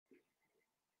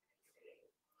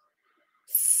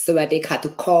สวัสดีค่ะทุ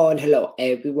กคน Hello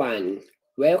everyone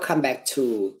Welcome back to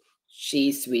She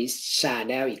Swiss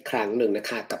Channel อีกครั้งหนึ่งนะ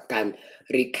คะกับการ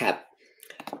recap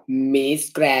Miss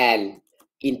Grand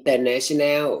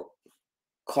International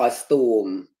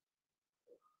Costume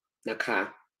นะคะ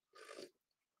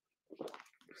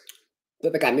เพื่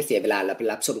อเป็นการไม่เสียเวลาเราไป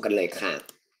รับชมกันเลยค่ะ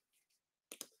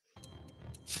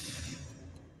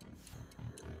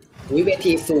เว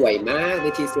ทีสวยมากเว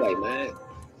ทีสวยมาก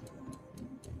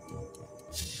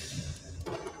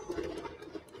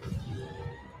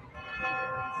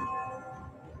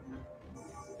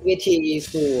เวที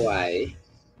สวย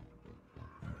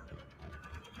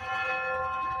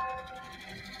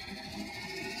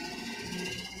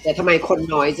แต่ทำไมคน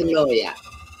น้อยจังเลยอ่ะ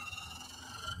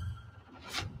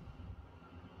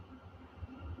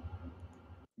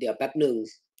เดี๋ยวแป๊บหนึ่ง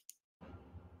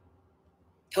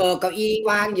เธอเก้าอี้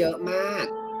ว่างเยอะมาก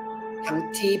ทั้ง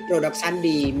ที่โปรดักชัน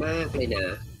ดีมากเลยนะ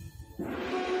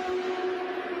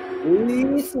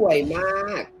สวยมา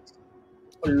ก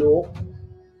คนลุก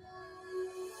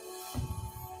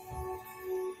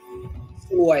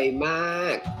สวยมา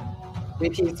กเว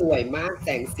ทีสวยมากแส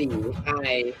งสีไฟ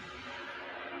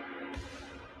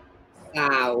ด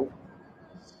าว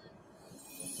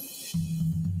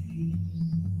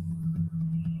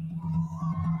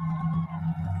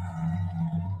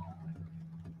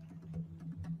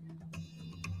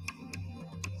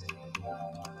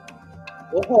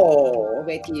โอ้โหเ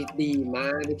วทีดีมา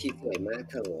กเวทีสวยมาก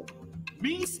เธอ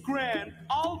Miss Grand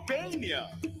Albania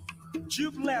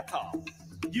Jubilata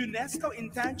UNESCO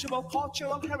Intangible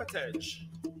Cultural Heritage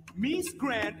Miss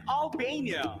Grand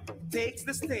Albania takes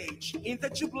the stage in the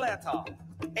Jubilata,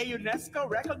 a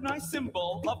UNESCO-recognized symbol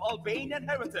of Albanian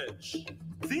heritage.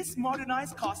 This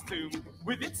modernized costume,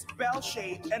 with its bell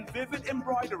shape and vivid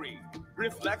embroidery,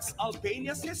 reflects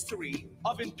Albania's history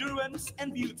of endurance and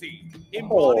beauty.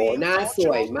 Embodying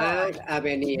cultural pride,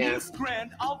 Miss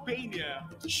Grand Albania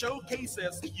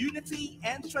showcases unity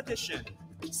and tradition,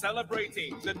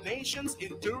 celebrating the nation's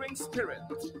enduring spirit.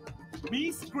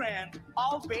 Miss Grand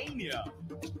Albania.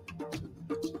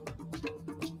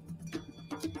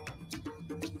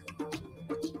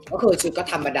 ก็คือชุดก็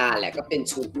ธรรมดาแหละก็เป็น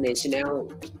ชุด national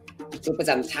ชุดประ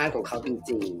จำชาติของเขาจ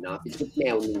ริงๆเนาะเป็นชุดแน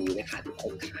วนี้นะคะทุกค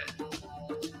นค่ะ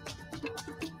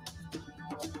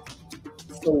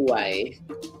สวย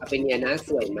เอาเป็นเนี่ยนะส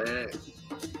วยมาก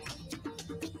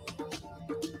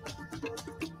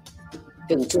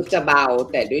ถึงชุดจะเบา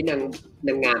แต่ด้วยน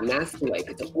างงามหน้าสวย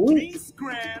ก็จะ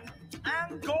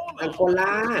อังโกล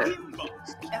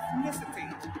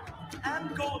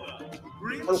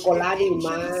าดีม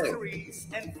าก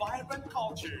and vibrant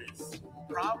cultures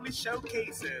proudly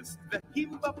showcases the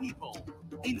Himba people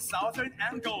in southern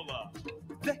Angola.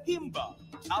 The Himba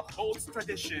upholds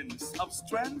traditions of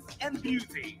strength and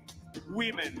beauty.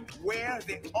 Women wear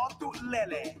the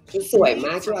otulele, สวยม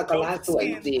ากชุดอังโกลาสวย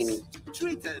จริง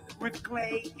treated with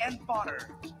clay and butter,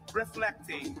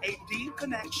 reflecting a deep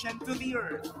connection to the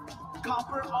earth.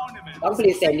 Copper ornaments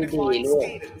signify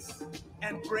status,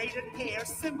 and braided hair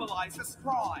symbolizes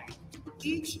pride.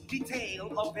 Each detail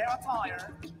of their attire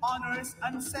honors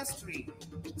ancestry,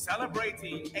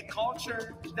 celebrating a culture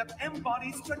that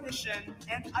embodies tradition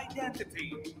and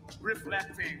identity,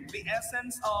 reflecting the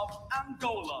essence of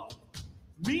Angola.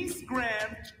 Miss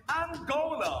Grand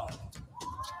Angola.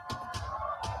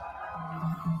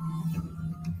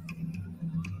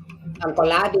 อังโก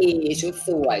ลาดีชุดส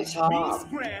วยชอบ Miss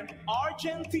Grand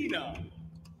Argentina.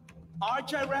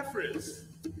 Argentine reference.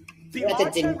 The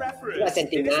Argentine reference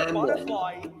is a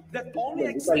butterfly that only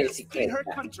exists in her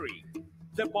country.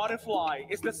 The butterfly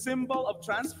is the symbol of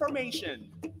transformation,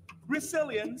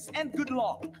 resilience, and good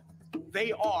luck. They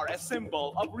are a symbol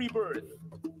of rebirth.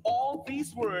 All these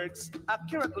words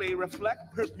accurately reflect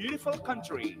her beautiful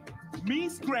country,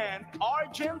 Miss Grand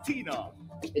Argentina.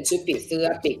 เป็นชุดผีเสื้อ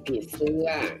ปีกผีเสื้อ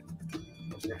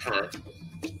นะคะ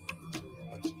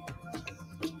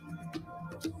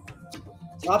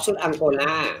ชอบชุดอังโกล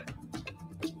า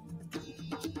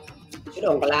ชุด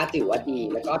อังโกลาถือว่าดี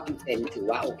แล้วก็พิเศษถือ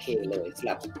ว่าโอเคเลยสำห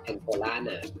รับอังโกลา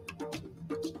นะ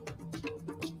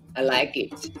I like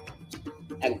it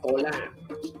อังโกลา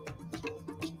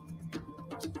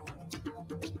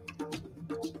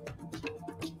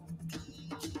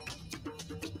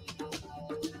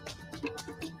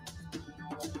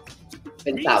เ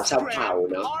ป็นสาวชาวเขา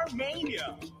เนาะ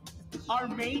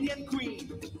Armenian Queen.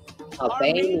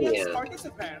 Albania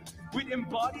participant would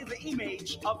embody the image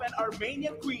of an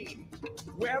Armenian queen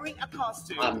wearing a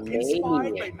costume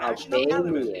inspired by national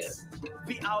elements.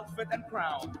 The outfit and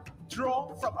crown draw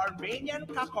from Armenian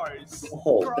kakars, โอ้โห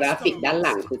กราฟิกด้านห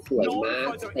ลังคือสวยมาก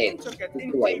สเตจคือ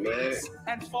สวยมาก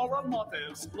and floral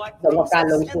motifs like สำหรับการ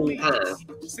ลงทุน roses ค่ะ and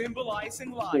leaves, symbolizing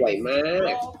สวย life, มาก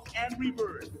love, and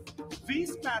rebirth.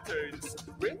 These patterns,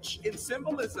 rich in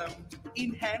symbolism,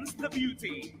 enhance the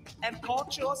beauty and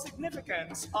cultural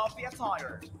significance of the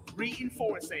attire,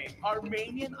 reinforcing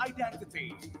Armenian identity.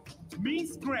 Miss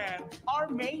Grand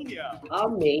Armenia. อา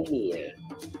ร์เมเนีย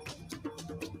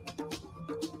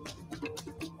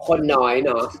คนน้อยเ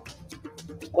นาะ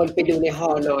คนไปดูในฮอ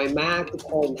ลล์น้อยมากทุก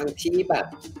คนทั้งที่แบบ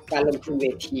การลงทุนเว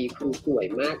ทีคือสวย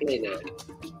มากเลยนะ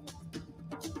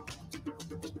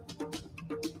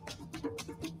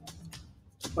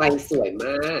ไฟสวยม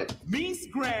าก Miss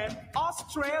Grand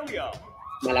Australia.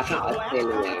 มาแล้วค่ะออสเตรเ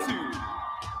ลีย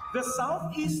The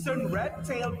southeastern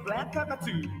red-tailed black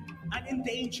cockatoo, an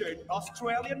endangered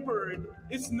Australian bird,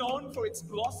 is known for its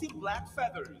glossy black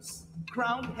feathers,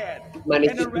 crowned head,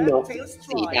 and a red-tailed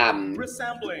stripe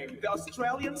resembling the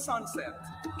Australian sunset.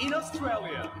 In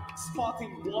Australia,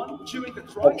 spotting one during the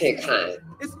dry season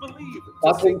is believed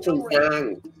ก็ to ทุ่มทุน signal สร้าง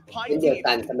rain. เช่นเดียว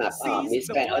กันสำหรับ Sees มิส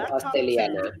the แกรนด์ black ออสเตรเลีย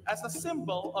นะ cockatoo as a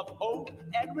symbol of hope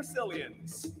and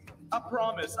resilience, a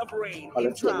promise of rain ขอล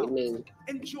in ดเสียงนิด drought. นึง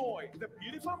Enjoy the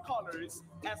beautiful colors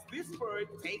as this bird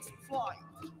takes flight.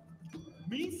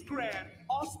 Miss Grand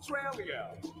Australia.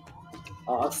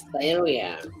 ออสเตรเลีย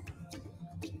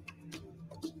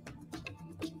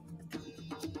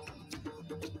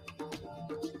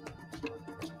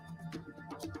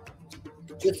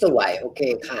ชุดสวยโอเค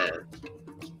ค่ะ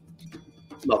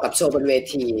เหมาะกับโชว์บนเว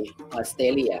ทีออสเตร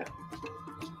เลีย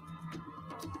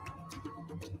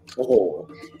โอ้โห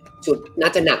ชุดน่า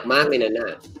จะหนักมากเลยนะน่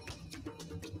ะ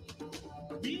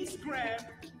Miss Grand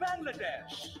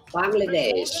Bangladesh. บังกลาเท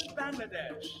ศ Golden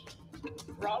Bangladesh.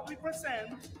 Proudly present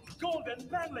Golden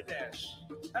Bangladesh,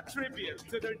 a tribute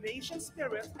to their nation's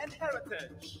spirit and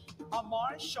heritage.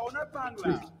 Amar Shona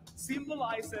Bangla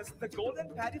symbolizes the golden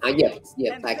paddy เหยียบ fields เหยีย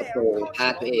บ and ใส่กระ their โปรงผ้า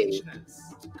ตัว cultural เอง richness.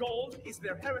 Gold is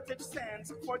their heritage stands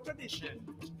for tradition,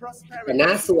 แต่หน้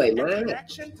า prosperity, สวย and มาก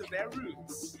connection to their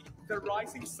roots. The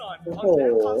rising sun โอ้ on โห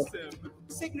their costume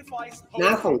signifies หน้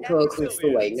า hope ของ and เธอคือส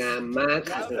วย resilience. งามมาก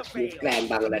ค่ะ While สำห the รับมิสแกรน veil, ด์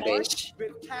บังกลาเทศ marked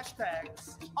with hashtags,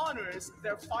 honors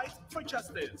their fight for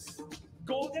justice.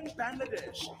 Golden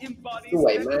Bangladesh embodies สว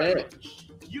ย their มาก courage,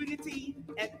 unity,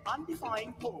 and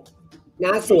undefined hope. ห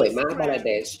น้าสวยมากบังกลาเท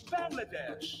ศ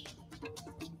Bangladesh.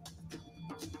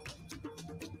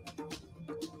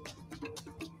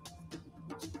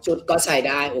 ชุดก็ใช้ไ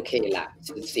ด้โอเคละ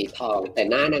ชุดสีทองแต่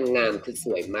หน้านางงามคือส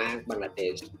วยมากบังกลาเท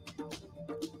ศ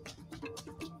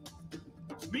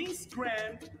Miss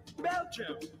Grand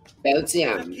Belgium. เบลเยีย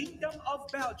ม The Kingdom of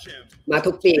Belgium. มา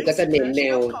ทุกปีก็จะเน้นแน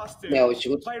ว This national แนว costume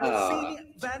ชุด by Rossini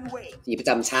Van Wyk สีประ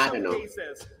จำชาติอะเนาะ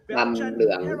showcases ดำ Belgian เหลื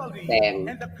อง heraldry แดง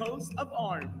and the coat of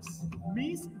arms.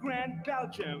 Miss Grand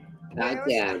Belgium Belgium.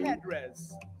 wears a headdress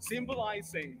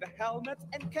symbolizing the helmet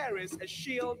and carries a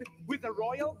shield with a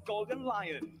royal golden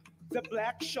lion. The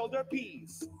black shoulder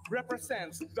piece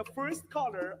represents the first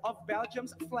color of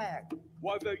Belgium's flag,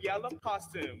 while the yellow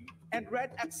costume and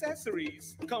red accessories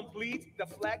complete the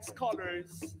flag's colors,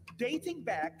 dating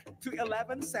back to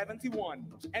 1171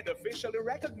 and officially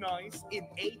recognized in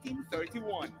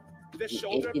 1831. The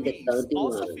shoulder piece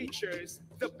also 1831 features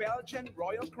the Belgian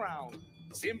royal crown,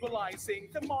 symbolizing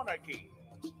the monarchy.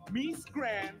 Miss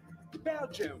Grand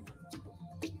Belgium.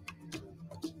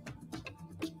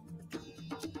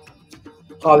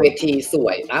 พอเวทีสว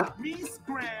ยปะ Miss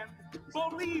Grand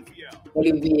Bolivia. โบ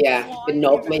ลิเวียเป็นน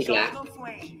กมาอีกแล้ว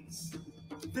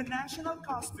The national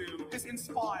costume is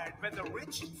inspired by the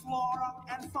rich flora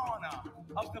and fauna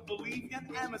of the Bolivian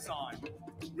Amazon,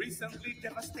 recently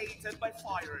devastated by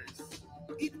fires.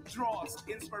 It draws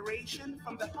inspiration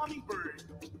from the hummingbird,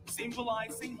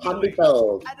 symbolizing healing,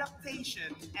 Hummingbird.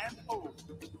 adaptation, and hope.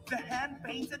 The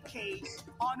hand-painted cake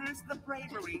honors the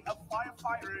bravery of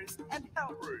firefighters and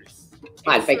helpers.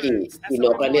 ผ่านไปกี่ It serves as กี่ a น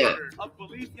กแล้วเนี่ย reminder of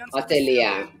Bolivians' ออสเตรเลีย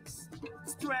resilience,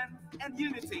 strength, and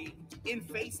unity in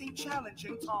facing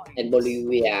challenging times. เป็นโบลิเ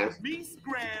วีย Miss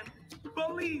Grand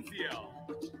Bolivia.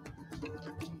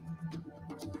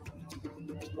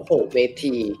 โอ้โหเว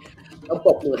ทีต้องป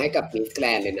รบมือให้กับมิสแกร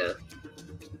นด์เลยนะ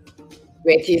เว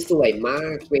ทีสวยมา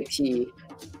กเวที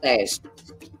แต่ส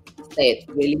เตจ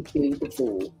really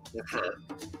beautiful นะคะ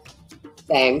แ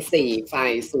สงสีไฟ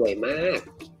สวยมาก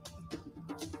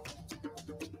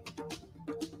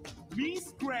Miss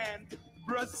Grand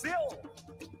Brazil.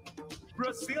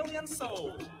 Brazilian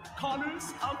soul. Colors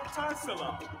of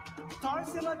Tarsila.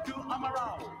 Tarsila do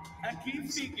Amaral, a key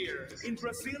figure in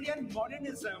Brazilian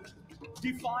modernism,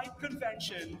 defied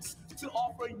conventions to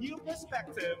offer new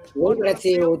perspective โอ้บรา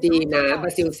ซิลดีนะบร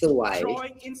าซิลสวย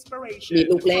drawing inspiration มี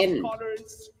ลูกเล่น from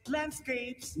colors,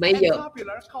 landscapes ไม่ and เยอะ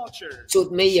popular culture ชุด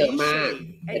ไม่เยอะมาก She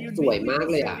แต่ shaped สวยมาก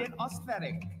เลยอ่ะ Brazilian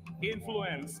aesthetic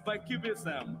influenced by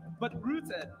Cubism but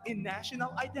rooted in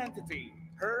national identity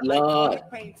Her iconic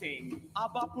painting,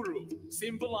 Abapuru,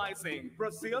 symbolizing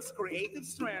Brazil's creative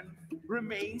strength,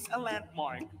 remains a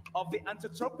landmark of the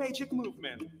anthropophagic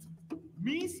movement.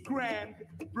 Miss Grand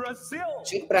Brazil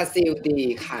ชุดบราซิลดี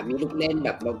ค่ะมีลูกเล่นแบ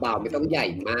บเบาๆไม่ต้องใหญ่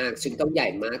มากชุดต้องใหญ่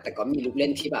มากแต่ก็มีลูกเล่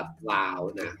นที่แบบว้าว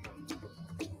นะ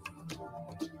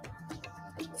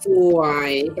สว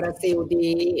ยบราซิล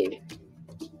ดี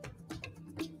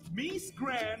Miss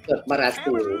Grand เกิดบรา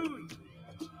ซิล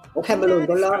โอ้แคเมรูน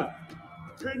ก็เลิศ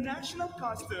Her national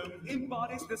costume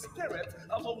embodies the spirit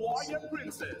of a warrior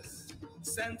princess,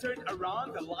 centered around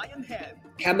the lion head,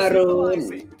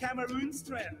 symbolizing Cameroon's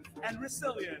strength and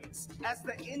resilience as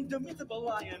the indomitable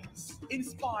lions,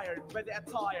 inspired by the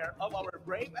attire of our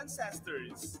brave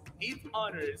ancestors. It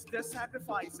honors their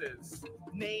sacrifices,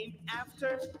 named after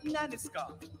Naniska,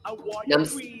 a warrior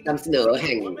queen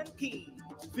and woman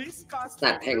king.This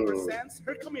costume represents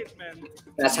her commitment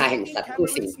ราชาแห่งสัตว์ผู้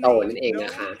สิงโตนั่นเองน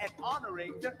ะคะ and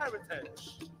honoring their heritage.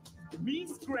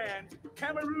 Miss Grand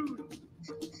Cameroon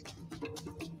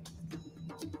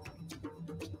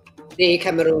ดีแค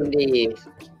เมรูนดี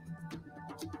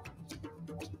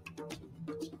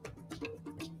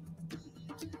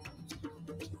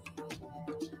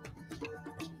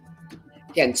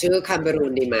เขียนชื่อแคเมรู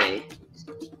นดีไหม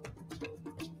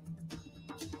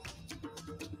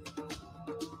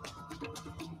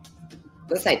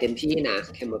ก็ใส่เต็มที่นะ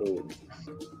แคเมรูน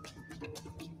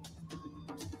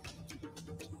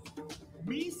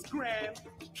Miss Grand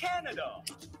Canada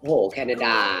โอ้โหแคนาด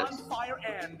า Fire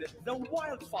and the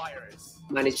wildfires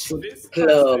มาในชุดเพ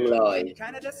ลิงเลย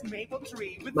Canada's maple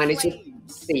tree with มาในชุด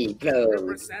flames สีเพลิง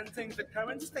representing the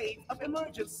current state of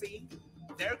emergency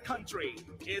their country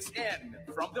is in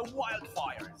from the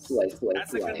wildfires. As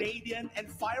a Canadian and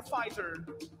firefighter,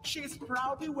 she is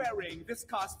proudly wearing this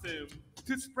costume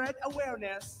to spread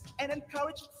awareness and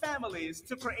encourage families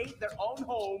to create their own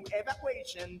home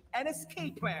evacuation and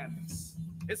escape plans.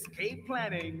 Escape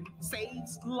planning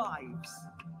saves lives.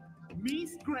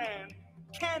 Miss Grand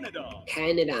Canada แค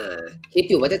นาดาคิด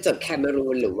อยู่ว่าจะจดแคเมรู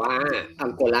นหรือว่าอั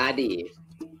งโกลาดี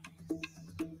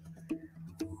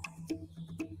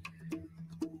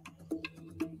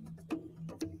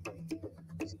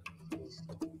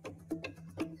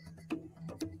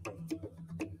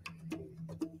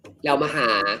เรามาหา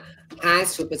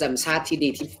5ชุดประจำชาติที่ดี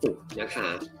ที่สุดนะคะ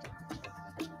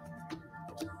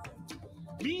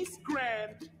Miss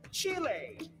Grand Chile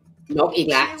นกอีก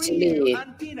แล้วชิลี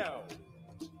Andino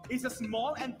is a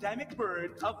small endemic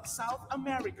bird of South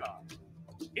America.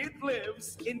 It lives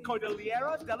in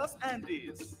Cordillera de los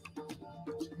Andes.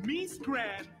 Miss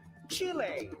Grand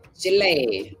Chile ชิลี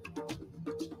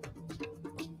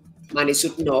มาในชุ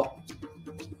ดน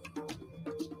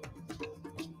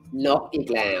กอีก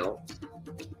แล้ว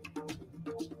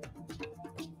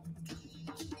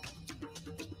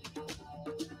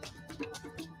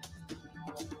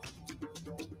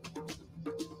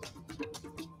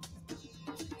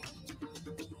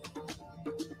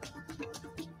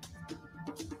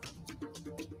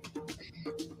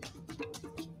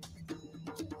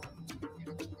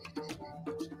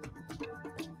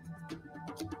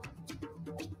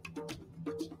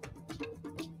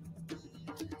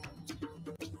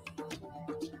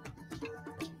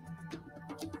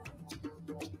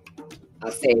เอ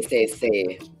าเซ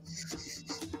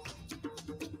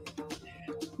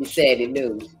มีเซนิดนึ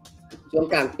งช่วง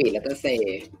กลางปีแล้วก็เซ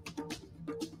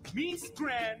Miss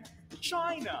Grand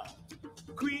China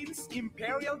Queen's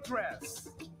Imperial Dress.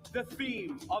 The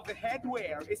theme of the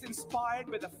headwear is inspired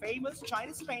by the famous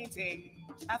Chinese painting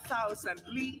A Thousand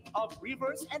Li of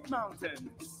Rivers and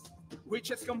Mountains, which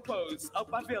is composed of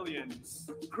pavilions,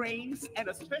 cranes, and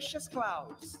auspicious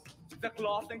clouds. The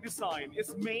clothing design is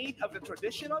made of the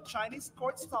traditional Chinese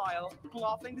court-style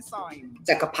clothing design.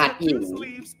 จักรพรรดิหญิง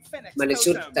มาใน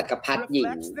ชุดจักรพรรดิหญิง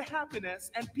reflects the happiness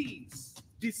and peace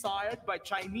desired by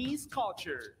Chinese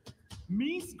culture.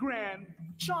 Miss Grand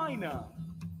China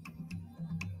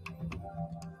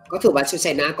ก็ถือว่าชุดไช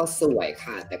น่าก็สวย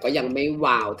ค่ะแต่ก็ยังไม่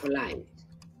ว้าวเท่าไหร่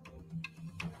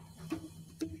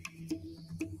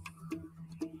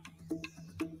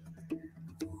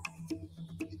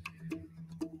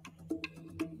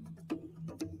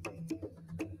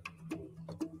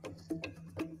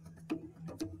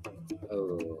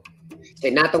ไช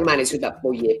น่าต้องมาในชุดแบบโปร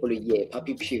เยเพราะ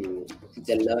ผิว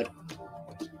จะเลิศ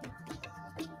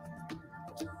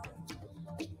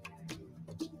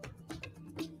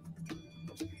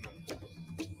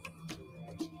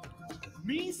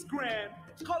Miss Grand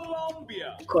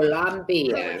Colombia.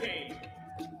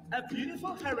 A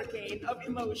beautiful hurricane of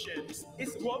emotions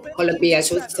is woven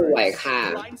into feathers,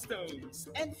 rhinestones,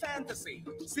 and fantasy,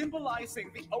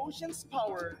 symbolizing the ocean's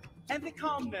power and the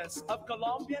calmness of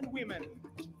Colombian women.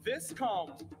 This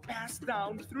calm, passed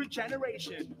down through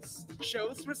generations,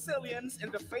 shows resilience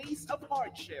in the face of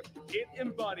hardship. It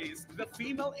embodies the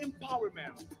female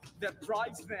empowerment that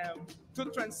drives them to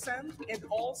transcend in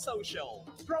all social,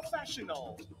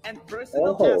 professional, and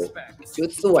personal aspects. ชุด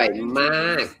สวยม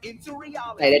าก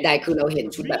แต่ใดๆคือเราเห็น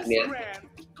ชุดแบบเนี้ย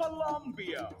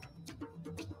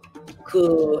คื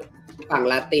อฝั่ง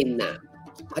ลาตินน่ะ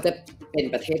เขาจะเป็น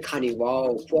ประเทศคาร์นิวัล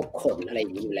พวกขนอะไรอย่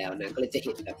างนี้อยู่แล้วนะก็เลยจะเ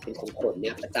ห็นแบบเป็นขนเ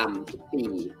นี่ยประจำทุกปี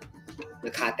น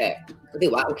ะคะแต่ก็ถื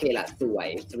อว่าโอเคละสวย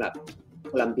สำหรับโ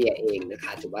คลัมเบียเองนะค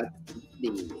ะถือว่า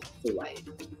ดีสวย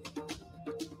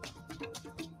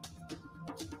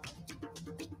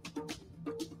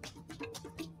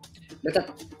น่า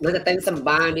จะเต้นซัม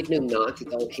บ้านิดนึงเนาะถึง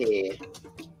จะโอเค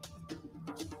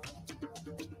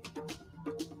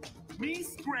Miss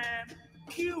Grand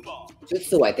Cuba ชุด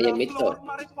สวยแต่ยังไม่จบ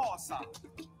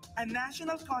A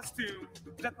national costume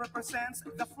that represents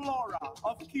the flora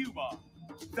of Cuba,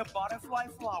 the butterfly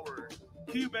flower,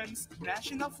 Cuba's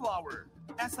national flower.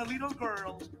 As a little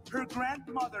girl, her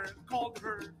grandmother called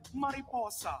her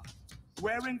Mariposa.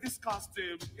 Wearing this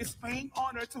costume is paying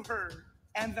honor to her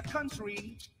and the country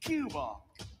Cuba.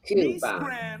 Miss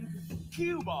Grand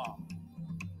Cuba.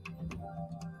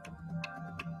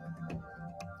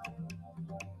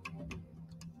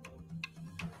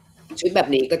 ชุดแบบ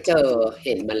นี้ก็เจอเ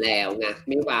ห็นมาแล้วไงไ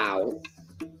ม่ว้าว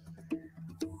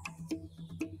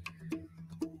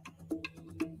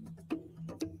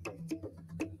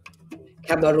แค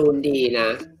เมรูนดีนะ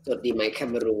จดดีไหมแค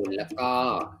เมรูนแล้วก็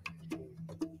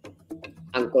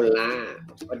อังโกลา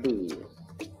ก็ดี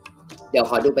เดี๋ยว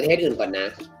ขอดูประเทศอื่นก่อนนะ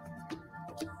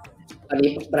ตอน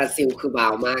นี้บราซิลคือว้า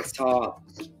วมากชอบ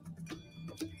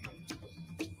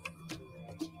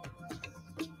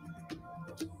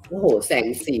โอ้โหแสง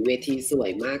สีเวทีสว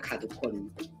ยมากค่ะทุกคน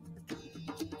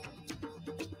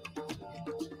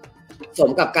สม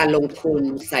กับการลงทุน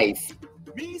ใส่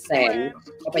แสง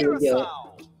เข้าไปเยอะ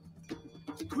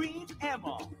ๆ Queen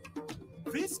Emma.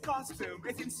 This costume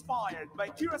is inspired by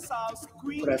Curaçao's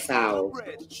Queen Emma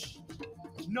Bridge,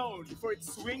 known for its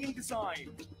swinging design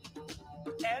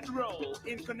and role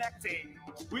in connecting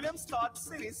Willemstad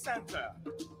City Center,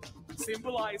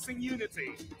 symbolizing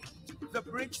unity. The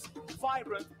bridge's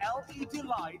vibrant LED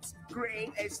lights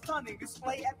create a stunning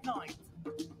display at night.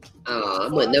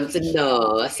 เหมือนนำเสนอ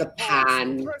สะพาน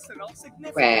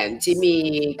แขวนที่มี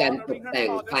การตกแต่ง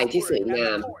ไฟที่สวยงา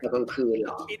มตอนกลางคืนเหร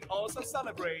อ It also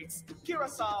celebrates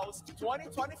Curaçao's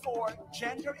 2024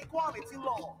 Gender Equality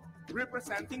Law,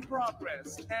 representing progress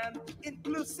and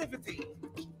inclusivity.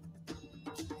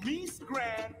 Miss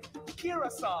Grand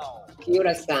Curaçao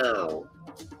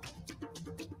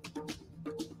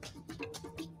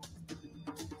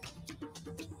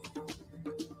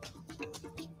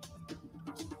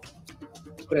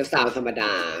กระสาวธรรมด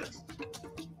า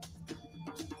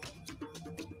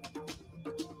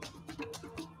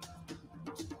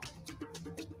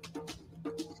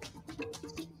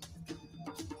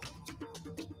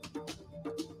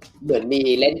เหมือนมี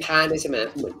เล่นผ้าด้วยใช่ไหม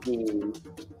เหมือนมี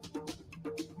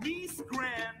Miss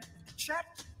Grand Czech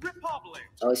Republic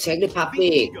Czech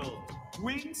Republic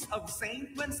Wings of Saint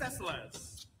Wenceslas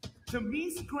The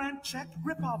Miss Grand Czech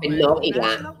Republic เป็นนกอีกล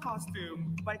ะ national costume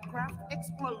by Craft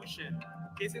Explosion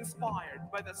is inspired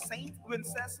by the Saint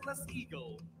Wenceslas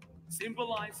eagle,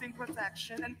 symbolizing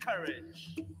protection and courage,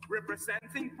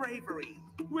 representing bravery,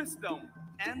 wisdom,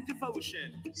 and devotion.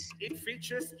 It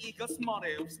features eagle's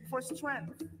motifs for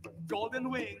strength, golden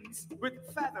wings with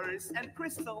feathers and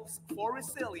crystals for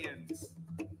resilience,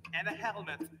 and a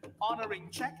helmet honoring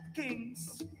Czech kings,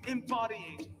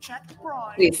 embodying Czech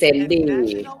pride and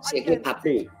national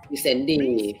identity.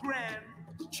 Miss Grand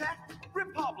Czech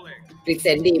Republic พรีเซ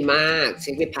นต์ดีมากเ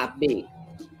ช็ค Republic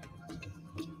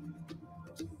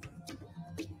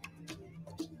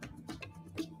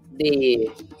ดี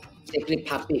เช็ค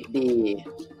Republic ดี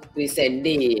พรีเซนต์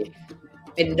ดี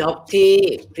เป็นนกที่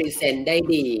พรีเซนต์ได้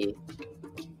ดี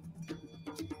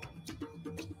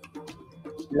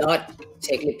ลดเ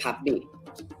ช็ค Republic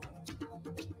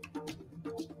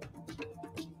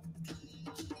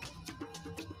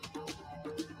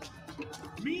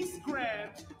Miss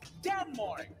Grand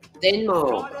Denmark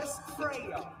Goddess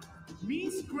Freya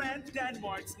Miss Grand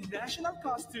Denmark's national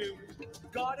costume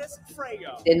Goddess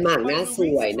Freya เดนมาร์กน่าส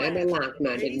วยน่ารักน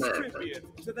ะเดนมาร์ก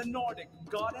to the Nordic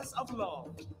goddess of love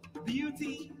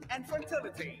beauty and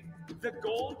fertility The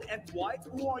gold and white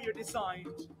warrior design,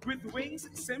 with wings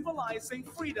symbolizing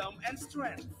freedom and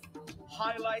strength,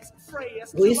 highlights Freya's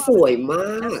สวยม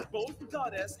าก as both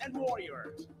goddess and warrior.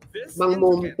 This บาง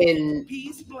มุมเป็น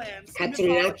piece blends แคทรี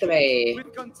นาเกรย์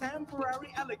with contemporary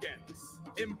elegance,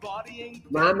 embodying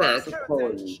ม้าหมาทุกค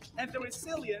น and the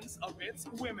resilience of its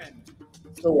women.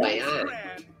 สวยอ่ะ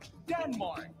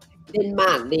Denmark เดนม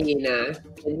าร์กดีนะ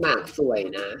เดนมาร์กสวย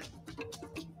นะ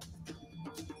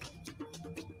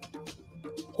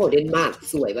โหเดนมาร์ก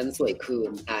สวยวันสวยคื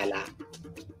นตายละ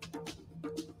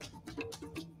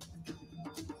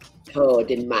เธอเ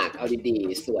ดนมาร์กเอาดี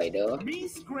ๆสวยเด้อ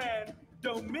Miss Grand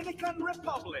Dominican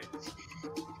Republic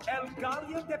El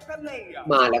Gallo de Pelea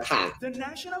มาแล้วค่ะ The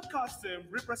national costume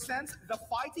represents the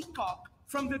fighting cock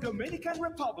from the Dominican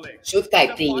Republic. ชุดไก่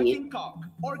ตี The fighting cock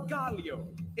or gallo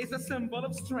is a symbol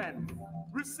of strength,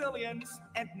 resilience,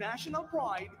 and national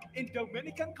pride in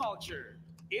Dominican culture.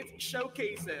 It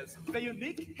showcases the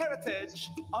unique heritage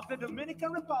of the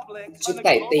Dominican Republic ชุด on a ไ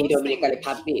ก่ตี global โดมินิกัน stage. ริ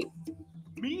พับลิก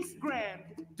Miss Grand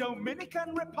Dominican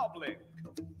Republic.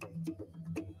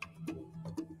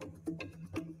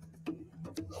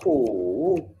 โห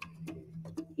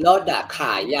เลิศอะข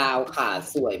ายาวขา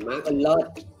สวยมากเลิศ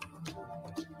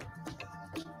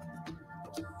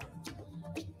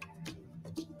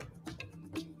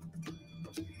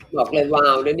บอกเลยว้า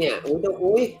วด้วยเนี่ย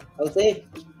อุ้ยเอาสิ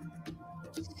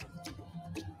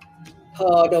เธ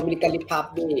อโดมินิกันริพับ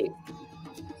ลิก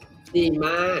ดีม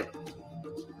าก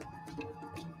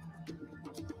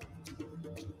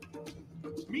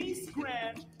Miss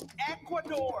Grand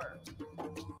Ecuador.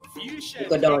 Fusion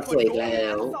Ecuador สวยอีกแล้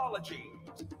ว mythology.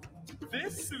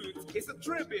 This suit is a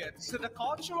tribute to the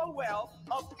cultural wealth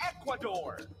of Ecuador.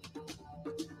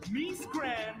 Miss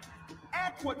Grand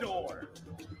Ecuador.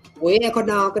 อุ้ยเอควา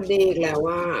ดอร์ก็ดีอีกแล้ว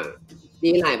ว่า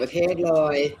ดีหลายประเทศเล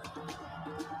ย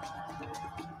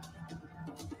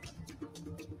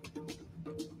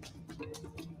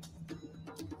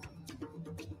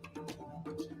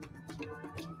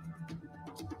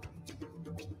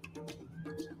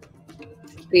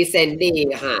พรีเซนต์ดี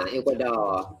ค่ะเอกวาดอ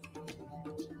ร์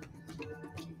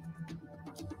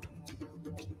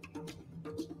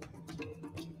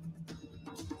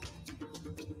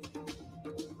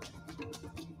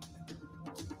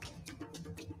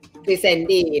พรีเซนต์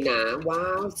ดีนะว้า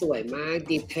วสวยมาก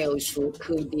ดีเทลชุด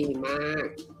คือดีมาก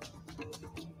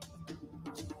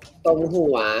ตรงหั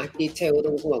วดีเทลต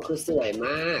รงหัวคือสวยม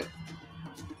าก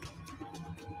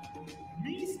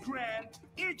Miss Grand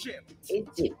Egypt.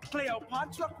 Egypt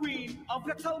Cleopatra, Queen of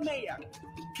the Ptolemaic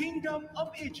Kingdom of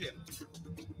Egypt.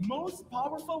 Most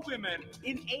powerful women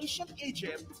in ancient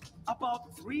Egypt about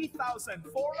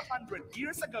 3,400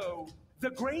 years ago.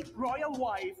 The great royal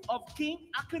wife of King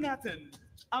Akhenaten,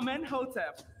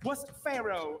 Amenhotep, was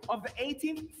pharaoh of the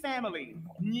 18th family,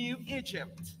 New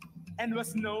Egypt, and was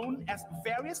known as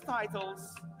various titles,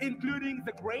 including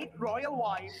the great royal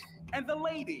wife and the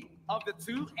lady of the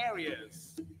two areas.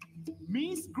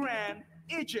 Miss Grand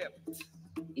Egypt.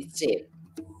 Egypt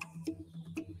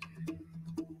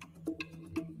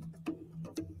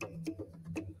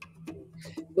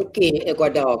เมื่อกี้เอกวา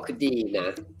ดอร์คือดีนะ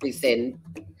พรีเซ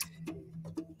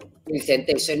นเต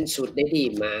ชันชุดได้ดี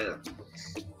มาก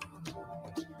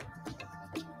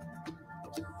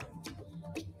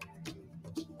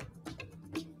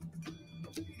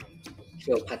เ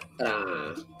คียวพัตรา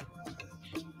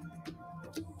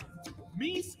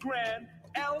Miss Grand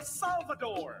El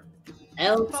Salvador. เอ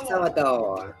ลซาวาดอ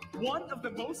ร์ One of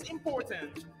the most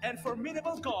important and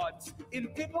formidable gods in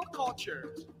people culture,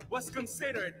 was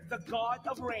considered the god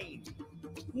of rain,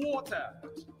 water,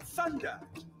 thunder,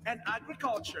 and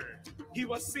agriculture. He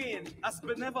was seen as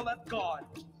benevolent god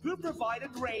who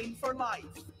provided rain for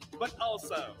life, but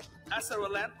also as a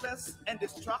relentless and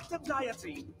destructive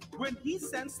deity. When he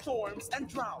sent storms and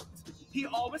drought, he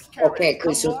always โอเค carried คื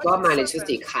อ a ชุดก็มาใน large ชุด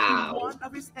สี serpent ขาว in one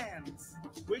of his hands,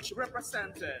 which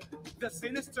represented the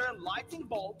sinister lightning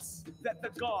bolts that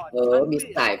the god มี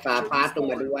unleashed สายฟ้า through ฟาด his ลง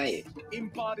มา storms, ด้วย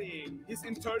embodying his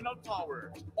internal power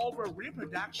over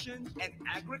reproduction and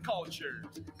agriculture.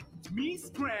 Miss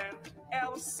Grand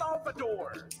El Salvador.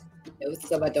 เอล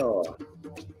ซาวาดอร์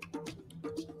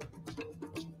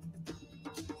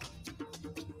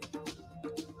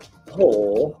โห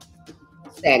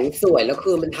แสงสวยแล้ว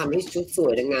คือมันทำให้ชุดสว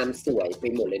ยและงามสวยไป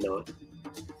หมดเลยเนาะ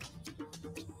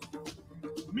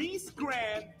Miss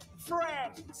Grand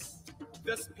France.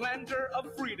 The splendor of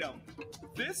freedom.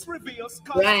 This reveals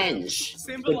French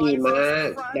คือดีมาก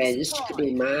French คือดี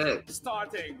มาก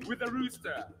starting with a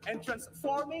rooster and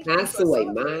transforming หน้า into ส a วย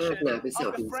มากนะ celebration เป็นสาว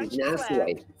of ผิ the วสี French หน้าสวย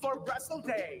flag for Brussels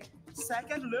Day.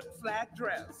 Second look flag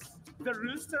dress. The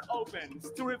rooster opens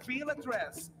to reveal a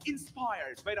dress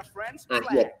inspired by the French เ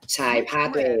หยีย flag ดชายผ้า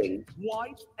with ตัวเอง red,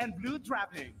 white, and blue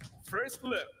draping. First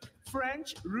look, French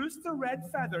rooster red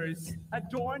feathers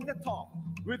adorn the top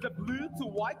with a blue to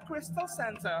white crystal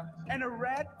center and a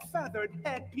red feathered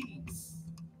headpiece.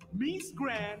 Miss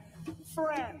Grand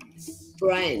France.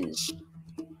 French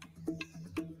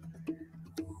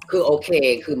คือโอเค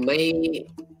คือไม่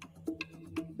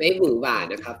หวือหวา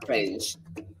นะครับ French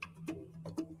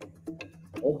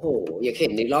โอ้โหอยากเห็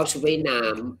นในรอบชุดว่ายน้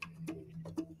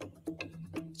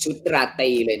ำชุดราตรี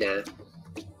เลยนะ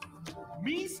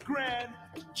Miss Grand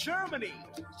Germany.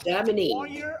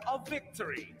 Warrior of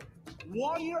Victory.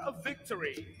 Warrior of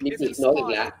Victory is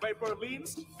inspired by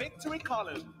Berlin's Victory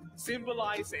Column,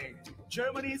 symbolizing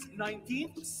Germany's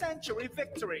 19th century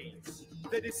victories.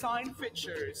 The design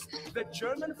features the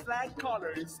German flag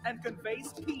colors and conveys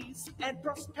peace and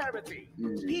prosperity.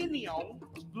 Pignon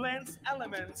blends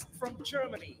elements from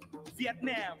Germany,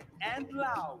 Vietnam, and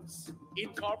Laos,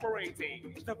 incorporating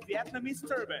the Vietnamese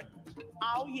turban,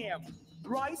 ao yam,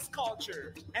 rice culture,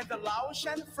 and the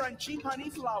Laotian frangipani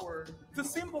flower to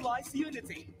symbolize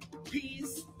unity,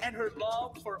 peace, and her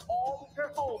love for all her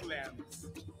homelands.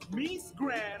 Miss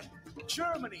Grand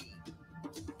Germany.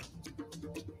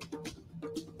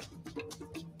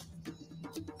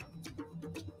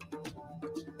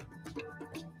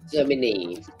 Germany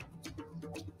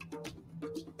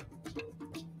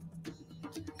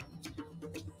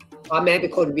พ่อแม่เป็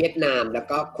นคนเวียดนามแล้ว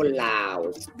ก็คนลาว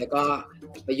แล้วก็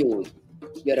ไปอยู่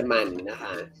เยอรมันนะค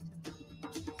ะ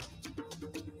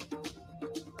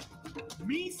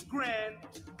Miss Grand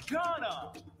Ghana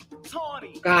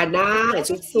Tawny กาน่า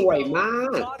ชุดสวยมา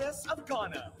ก Goddess of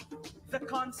Ghana. The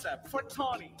concept for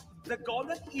Tawny, the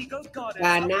golden eagle goddess ก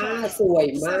า of น่า Ghana, สวย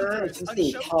มาก centers ชุด on สี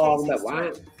ทองแบบ showcasing ว่า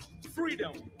strength,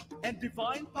 freedom, and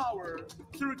divine power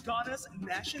through Ghana's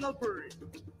national bird,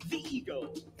 the eagle.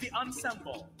 The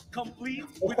ensemble, complete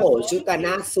โอ้ with โห a ชุด long กา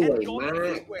น่า cape สวย and golden ม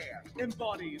าก footwear,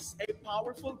 embodies a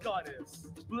powerful goddess,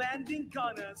 blending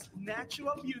Ghana's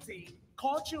natural beauty,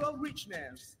 cultural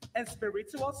richness, and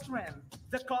spiritual strength.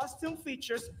 The costume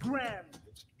features grand,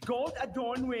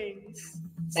 gold-adorned wings,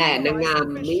 แต่นางงาม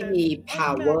ไม่มี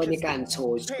power ในการโช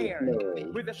ว์ชุดเลย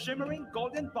with a shimmering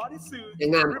golden bodysuit นา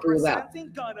งงามคือแบบ representing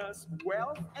Ghana's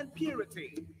wealth and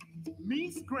purity.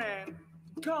 Miss Grand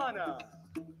Ghana.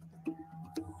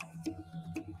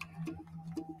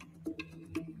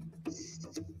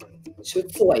 ชุด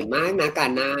สวยมากนะกา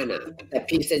น่านะแต่พ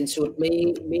รีเซนต์ชุดไ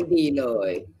ม่ดีเล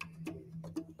ย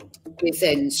พรีเซ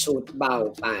นต์ชุดเบา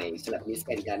ไปสำหรับมิสแก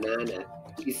รนด์กาน่านะ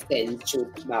พรีเซนต์ชุด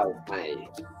เบาไป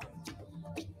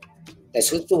แต่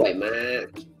ชุดสวยมาก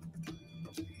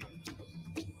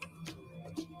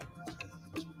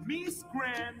Miss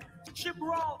Grand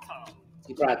Gibraltar.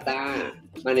 จิบราตาร์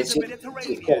มาในชุด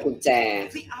ถือพวงกุญแจ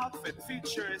The outfit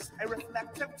features a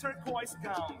reflective turquoise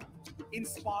gown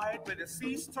inspired by the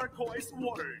sea's turquoise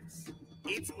waters.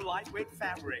 Its lightweight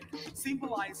fabric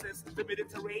symbolizes the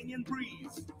Mediterranean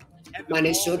breeze, and the มาใน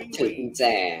ชุด flowing ถือกุญ wings แจ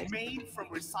made from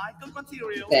recycled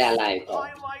materials แต่อะไรก่อน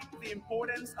highlight the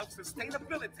importance of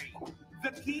sustainability.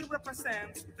 The key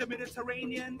represents the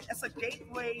Mediterranean as a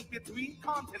gateway between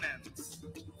continents.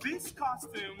 This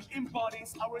costume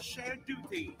embodies our shared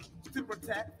duty to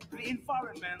protect the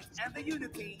environment and the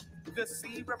unity the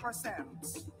sea represents.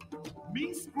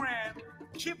 Miss Grand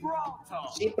Gibraltar.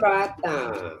 จิบราตา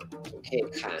ร์โอเค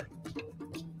ค่ะ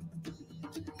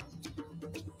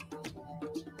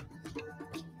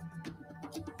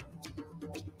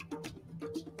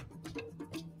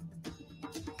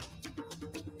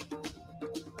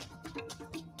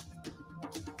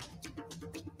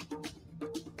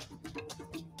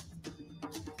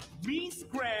Miss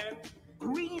Grand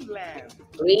Greenland.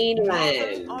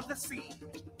 Greenland Mother of the Sea.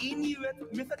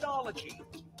 Inuit mythology.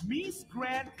 Miss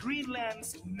Grand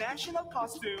Greenland's national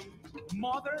costume,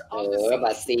 Mother of the บ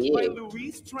าซี Sea, by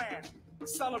Louise Strand,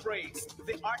 celebrates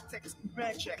the Arctic's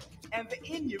magic and the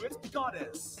Inuit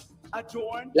goddess.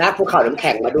 Adorned ลากภูเขาน้ำแ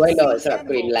ข็งมาด้วยเลยสำหรับ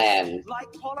กรีนแลนด์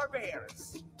like polar bears,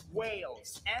 whales,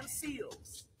 and seals.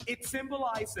 It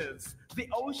symbolizes the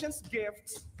ocean's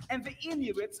gifts and the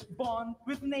Inuits' bond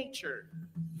with nature.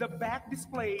 The back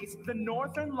displays the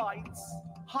northern lights,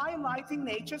 highlighting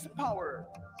nature's power.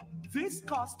 This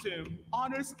costume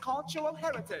honors cultural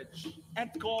heritage and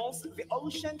calls the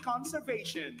ocean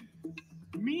conservation.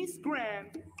 Miss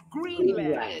Grand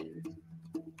Greenland.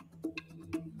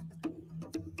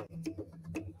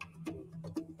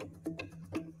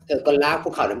 เธอก็ลากภู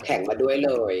เขาน้ำแข็งมาด้วยเ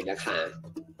ลยนะคะ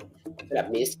สำหรับ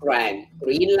มิสแกรนด์ก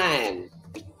รีนแลนด์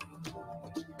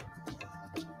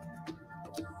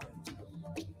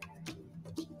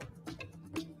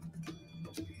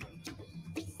Miss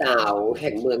สาวแ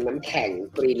ห่งเมืองน้ำแข็ง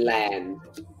กรีนแลนด์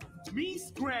Miss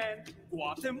Grand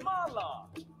Guatemala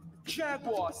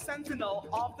Jaguar Sentinel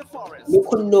of the Forest ลูก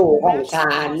คุณหนูของ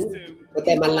ฉันโกเต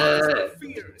มาลา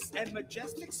fierce and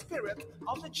majestic spirit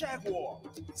of the jaguar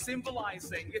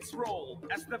symbolizing its role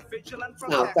as the vigilant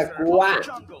protector of the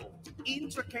jungle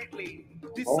intricately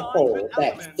โอ้โหแต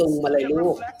กซุงมาเลยลู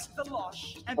ก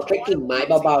โอเคกิ่งไม้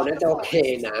เบาๆน่าจะโอเค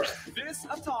นะ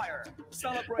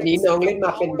อันนี้น้องเล่นม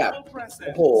าเป็นแบบโ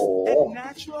อ้โห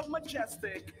natural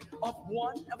majestic of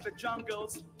one of the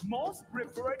jungle's most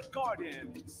revered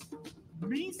guardians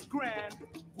Miss Grand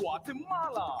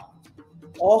Guatemala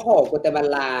โอ้โหโกเตมา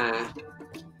ลา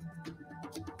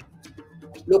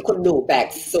ลูกคุณหนูแบก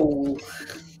ซุง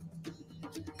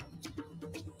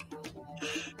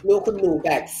ลูกคุณหนูแบ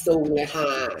กซุงเลยค่ะ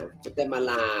โกเตมา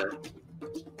ลา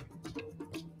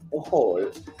โอ้โห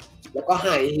แล้วก็ไฮ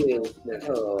ฮิลนะเธ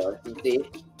อจริงๆ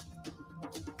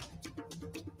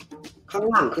ข้าง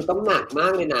หลังคือต้องหนักมา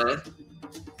กเลยนะ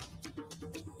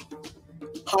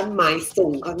ท่อนไม้ซุ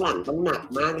งข้างหลังต้องหนัก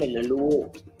มากเลยนะลูก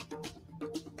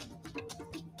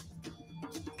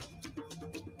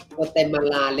โกเตมา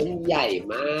ลาเล่นใหญ่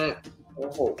มากโอ้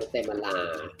โหโกเตมาลา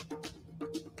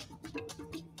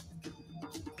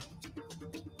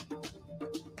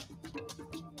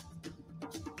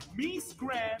Miss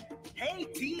Grand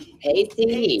Haiti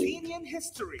Haitian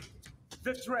history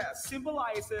The dress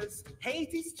symbolizes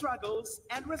Haiti's struggles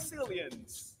and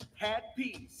resilience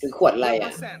Headpiece คือขวดอะไรอ่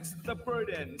ะ represents the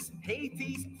burdens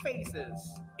Haiti faces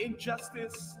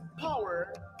injustice power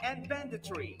and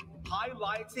banditry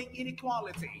highlighting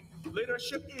inequality,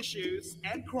 leadership issues,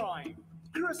 and crime.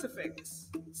 Crucifix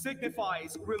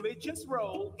signifies religion's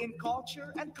role in culture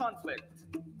and conflict.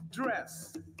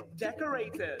 Dress,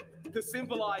 decorated to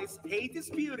symbolize Haiti's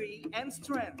beauty and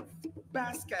strength.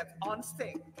 Basket on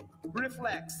stick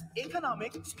reflects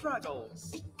economic struggles.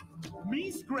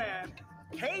 Miss Grand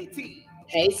Haiti.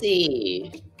 Haiti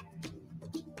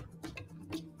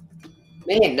ไ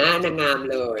ม่เห็นหน้านางงาม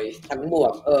เลยทั้งหมว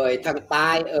กทั้งป้า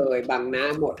ยบังหน้า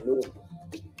หมดลูก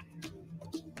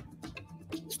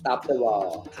Stop the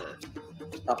wall ค่ะ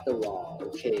Stop the wall โอ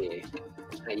เค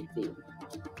ไฮติ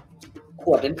ข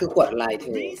วดนั้นคือขวดอะไรเธ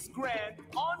อ Miss Grand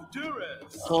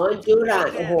Honduras ฮอนดูรัส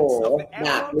โอ้โหด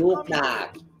าบลูกดาบ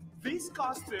This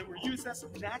costume uses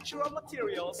natural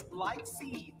materials like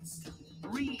seeds,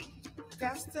 reed,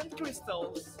 tested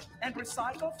crystals, and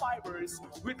recycled fibers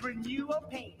with renewal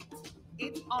paint.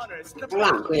 It honors the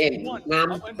one of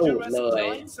Honduras'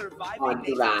 9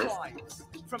 surviving tribes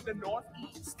from the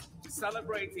northeast,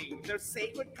 celebrating their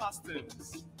sacred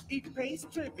customs. It pays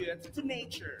tribute to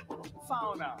nature,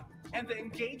 fauna, and the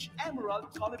engaged emerald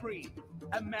colibri,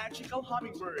 a magical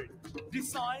hummingbird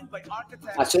designed by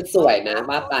architect ชุดสวยนะ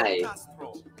ว่าไป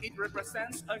It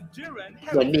represents Honduran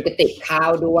เหมือนมีกระติกข้า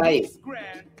วด้วย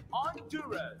Grand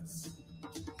Honduras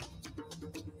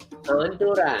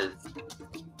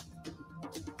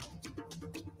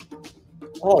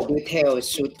โอ้ดีเทล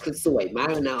ชุดคือสวยมา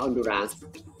กนะฮอนดูรัส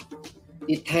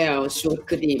ดีเทลชุด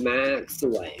คือดีมากส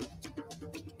วย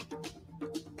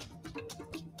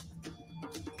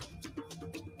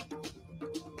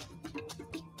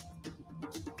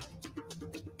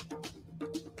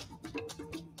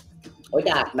โอ้ย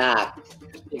ดาก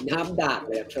เห็นน้ำดาก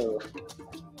เลยเธอ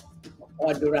ฮอ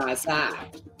นดูรัสซ่า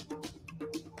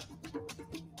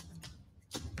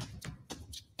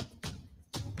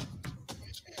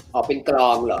ออกเป็นกรอ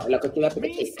งเหรอเราก็คิดว่าเป็นกร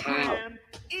ะติกข้าว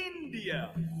อินเ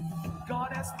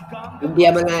ดีย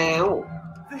มาแล้ว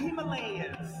The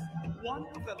Himalayas, one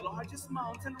of the largest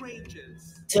mountain ranges.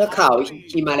 เทือกเขา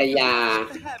ฮิมาลายา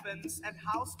The heavens and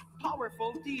house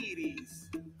powerful deities.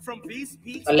 From these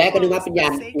peaks, ตอนแรกก็นึกว่าเป็นยา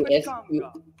น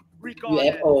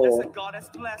UFO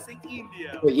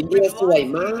โอ้ยอินเดียสวย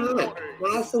มาก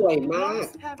น่าสวยมาก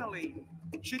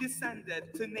She descended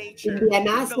to nature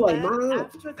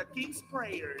after the king's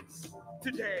prayers.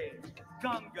 Today,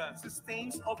 Ganga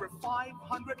sustains over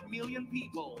 500 million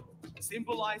people,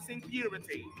 symbolizing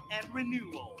purity and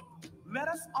renewal. Let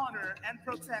us honor and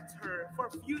protect her for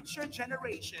future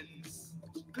generations.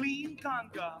 Clean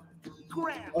Ganga,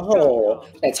 Grand โอ้โห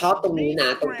แต่ชอบตรงนี้นะ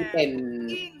ตรงที่เป็น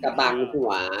กระบังหั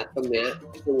วตรงเนี้ย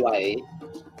สวย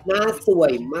น่าสว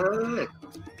ยมาก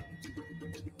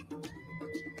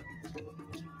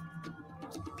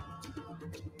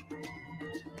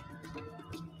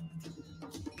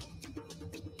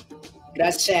รา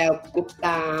เชลกุปต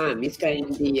ามิสแกรนด์อิ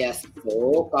นเดีย so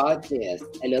gorgeous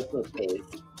I love her face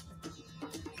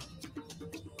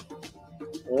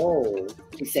โอ้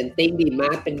presenting ดีม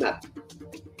ากเป็นแบบ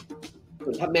คุ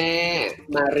ณพ่อแม่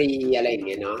มารีอะไรอย่างเ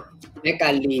งี้ยเนาะแม่กา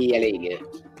ลีอะไรอย่างเงี้ย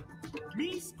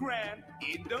Miss Grand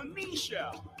Indonesia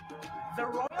The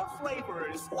royal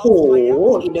flavors โอ้โห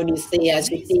อินโดนีเซีย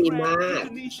ชุดดีมาก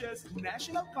Indonesia's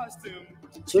national costume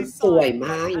ชุดสวยม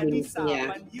ากอินโดนีเซีย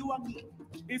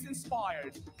is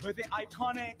inspired by the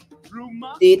iconic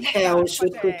rumah ดีเทลชุ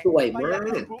ดคือสวยมา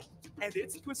ก and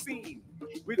its cuisine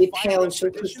ดีเทลชุ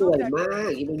ดคือสวยมาก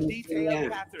อินโดนีเซีย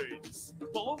detailed patterns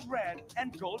bold red and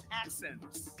gold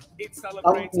accents it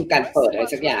ต้อง celebrates มีการเปิดอะไร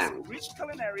สักอย่าง rich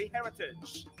culinary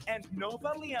heritage and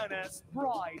Nova Liana's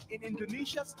pride in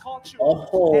Indonesia's culture โอ้โ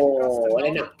ห and แล้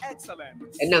ว gastronomic นะ excellence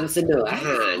และนำเสนออาห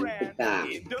ารต่าง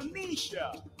Indonesia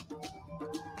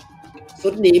ๆชุ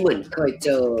ดนี้เหมือนเคยเจ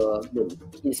อเหมือน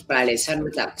อินสปิเรชันม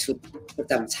าจากชุดประ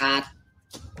จำชาติ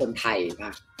คนไทยป่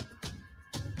ะ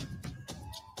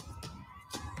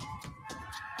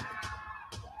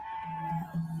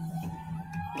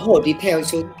โอ้โหดีเทล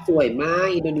ชุดสวยมาก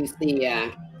อินโดนีเซีย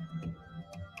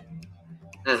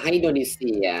ให้อินโดนีเ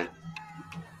ซีย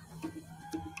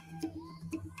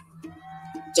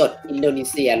จดอินโดนี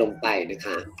เซียลงไปนะค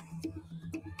ะ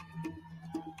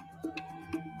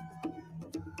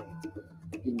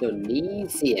อินโดนี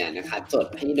เซียนะคะจด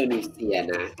ให้อินโดนีเซีย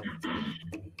นะ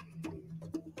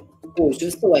โอ้ชุ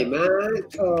ดสวยมาก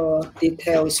เธอดีเท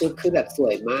ลชุดคือแบบสว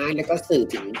ยมากแล้วก็สื่อ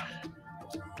ถึง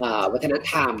วัฒน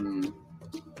ธรรม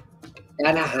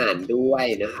ด้านอาหารด้วย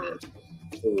นะคะ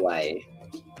สวย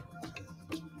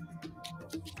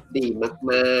ดี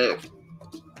มากๆ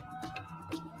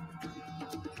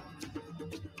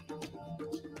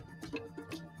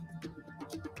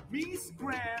Miss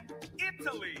Grand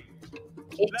Italy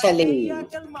อิตาลี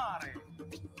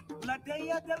La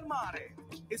Dea del Mare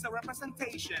is a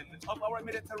representation of our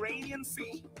Mediterranean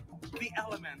Sea, the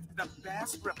element that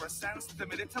best represents the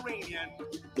Mediterranean.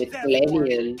 Therefore,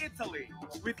 Italy,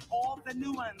 with all the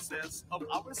nuances of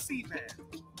our seabed.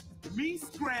 Miss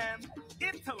Grand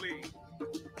Italy.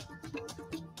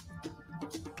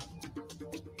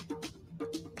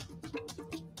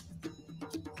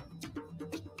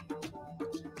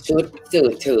 ชุดสื่อ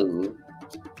ถึง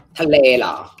ทะเลเหร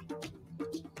อ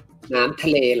น้ำทะ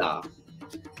เลเหรอ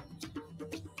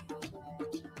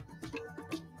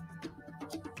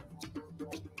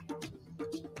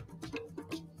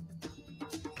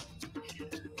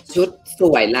ชุดส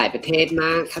วยหลายประเทศม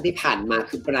ากถ้าที่ผ่านมา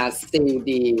คือบราซิล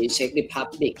ดีเช็กริพั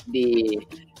บลิกดี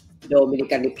โดมินิ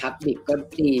กันริพับลิกก็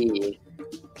ดี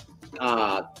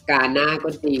กาน่าก็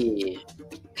ดี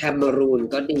แคเมรูน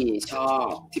ก็ดีชอบ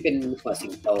ที่เป็นหัวสิ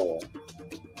งโต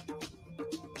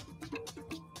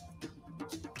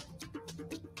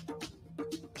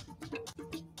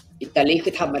อิตาลีคื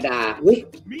อธรรมดาอุ๊ย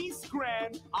Miss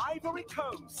Grand Ivory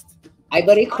Coast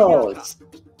Ivory Coast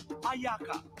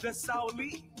Ayaka the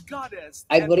Sauli goddess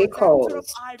Ivory and protector of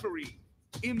Coast ivory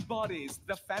embodies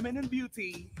the feminine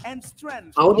beauty and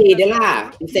strength เอาดีเด้อล่ะ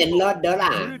ดิเซนเลิศเด้อล่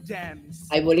ะ through dance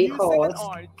Ivory music Coast and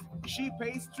art she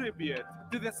pays tribute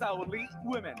to the Sauli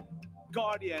women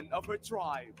guardian of her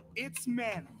tribe its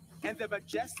men and the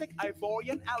majestic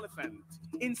Ivorian elephant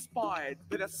inspired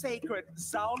by the sacred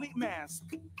Sauli mask.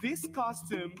 This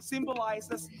costume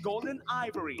symbolizes golden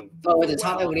ivory, the wealth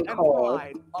and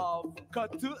pride of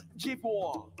Cote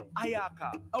d'Ivoire.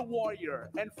 Ayaka, a warrior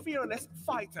and fearless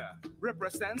fighter,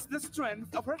 represents the strength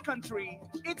of her country,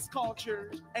 its culture,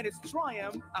 and its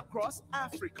triumph across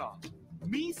Africa.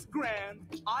 Miss Grand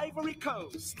Ivory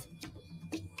Coast.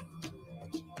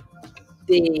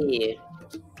 ดี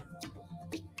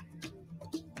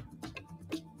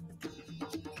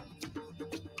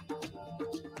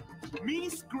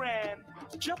Miss Grand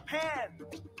Japan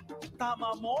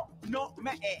Tamamo no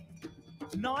Mae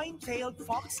Nine-tailed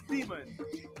fox demon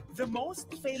The most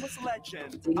famous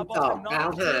legend จิ้งจ about อก the ก้าว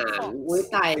หาง nine-tailed อุ้ย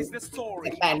fox ตาย is the story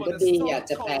ญี่ปุ่น about ก็ the ดี stone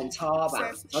ญี่ปุ่นชอบ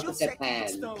says ชอบญี่ปุ่น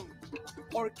stone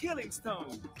or killing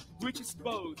stone which is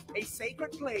both a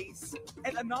sacred place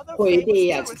and another คุย famous ดี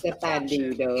ชุด tourist ญี่ปุ่นดี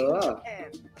attraction เด้อ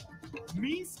in Japan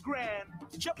Miss Grand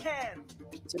Japan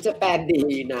ชุดญี่ปุ่นดี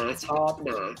นะชอบ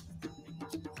นะ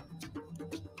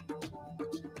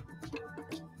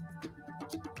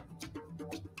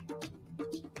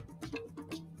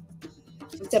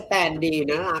ชุดญี่ปุ่นดี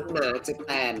น่ารักนะญี่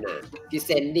ปุ่นน่ะพรีเซ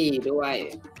นต์ดีด้วย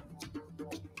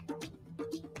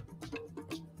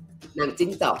นางจิ้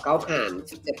งจอกเก้าหาง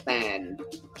ชุดญี่ปุ่น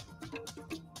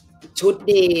ชุด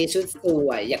ดีชุดส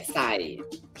วยอยากใส่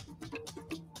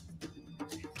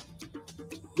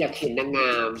อยากเห็นนางง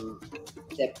าม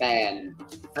ญี่ปุ่น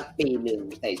สักปีหนึ่ง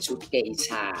ใส่ชุดเกอิช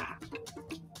า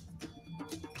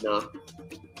เนาะ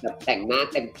แบบแต่งหน้า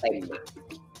เต็มๆอ่ะ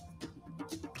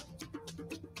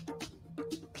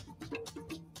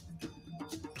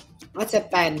ว่าญี่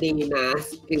ปุ่นดีนะ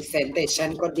presentation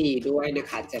ก็ดีด้วยนะ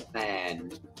คะญี่ปุ่น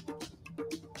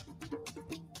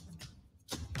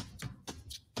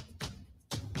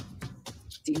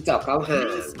จิ้งจอกเข้าหาง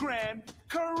Miss Grand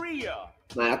Korea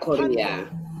มาแล้วโคเรีย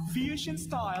Fusion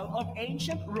style of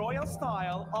ancient royal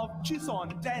style of Joseon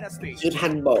dynasty. ชุดฮั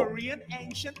นบก Korean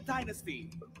ancient dynasty.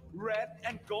 Red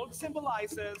and gold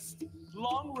symbolizes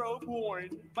long robe worn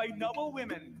by noble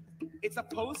women. It's a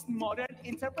postmodern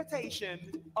interpretation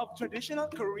of traditional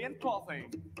Korean clothing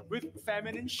with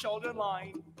feminine shoulder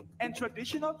line and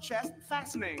traditional chest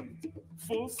fastening.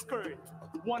 Full skirt,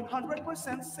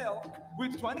 100% silk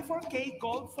with 24K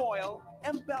gold foil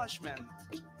embellishment.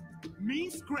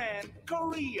 Miss Grand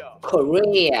Korea โคเ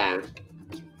รีย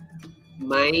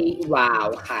ไม่ว้าว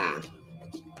ค่ะ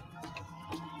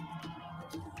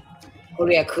โคเ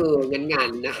รียคืองั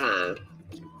นๆนะคะ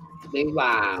ไม่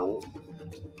ว้าว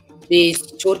มี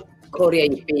ชุดโคเรีย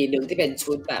อยู่ปีหนึ่งที่เป็น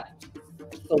ชุดแบบ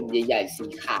ตุ่มใหญ่ๆสี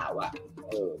ขาวอ่ะ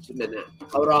ชุดนั้นอ่ะ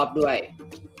เขารอบด้วย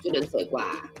ชุดนั้นสวยกว่า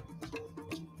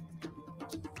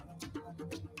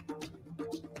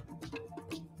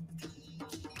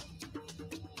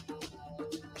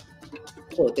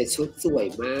โหแต่ชุดสวย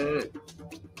มาก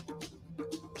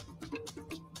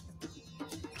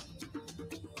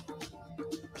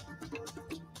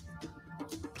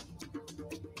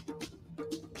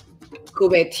คือ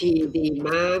เวทีดี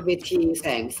มากเวทีแส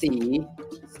งสี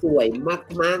สวย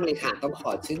มากๆเลยค่ะต้องข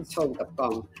อชื่นชมกับกอ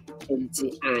ง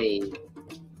MGI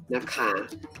นะคะ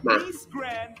มา Miss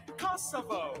Grand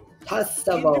Kosovo คอส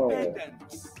โว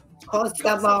Independence คอส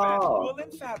โว Kosovan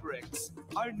woolen fabrics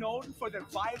are known for their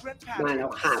vibrant มาแล้ว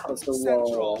patterns ค่ะโคโซโว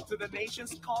central to the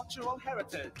nation's cultural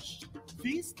heritage.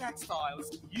 These textiles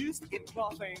used in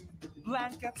clothing,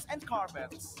 blankets, and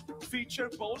carpets feature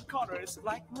bold colors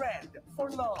like red for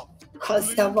love, blue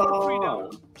Kosovo for freedom,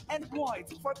 and white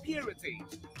for purity.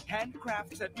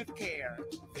 Handcrafted with care,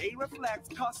 they reflect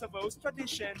Kosovo's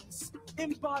traditions,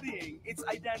 embodying its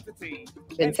identity.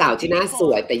 เป็นสาวที่น่าส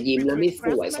วยแต่ยิ้มแล้วไม่ส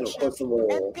วยสำหรับโคโซโว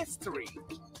And history.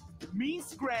 Miss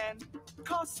Grand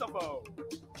Kosovo.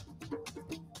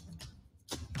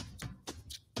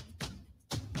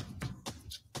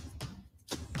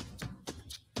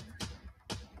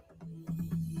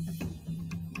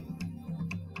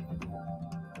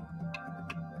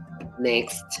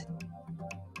 next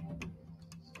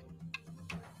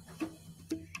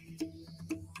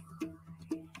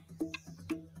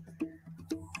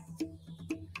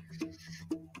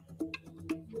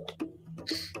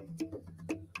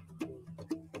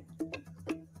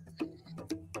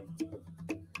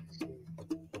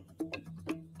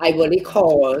Ivory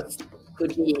Coast คือ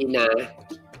ดีนะ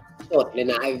สดเลย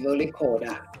นะ Ivory Coast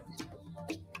อ่ะ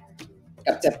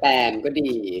กับญี่ปุ่นก็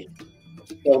ดี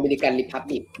โดมินิกันริพับ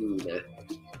ลิกดีนะ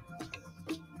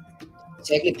เ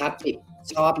ช็กริพับลิก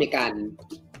ชอบในการ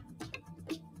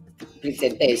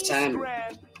presentation Miss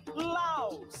Grand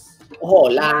Laos. โอ้โห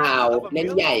ลาวเล่น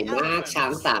ใหญ่มากช้า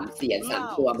ง3เสียน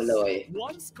3ตัวมาเลย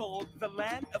Once called the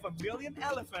land of a million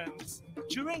elephants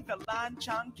during the Lan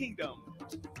Chang Kingdom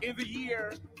in the year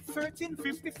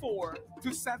 1354 to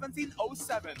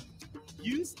 1707,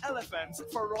 used elephants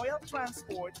for royal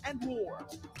transport and war.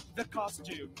 The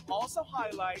costume also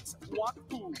highlights Wat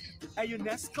Pu, a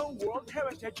UNESCO World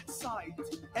Heritage Site,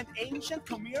 an ancient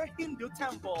Khmer Hindu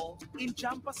temple in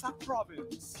Champasak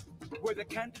Province, where the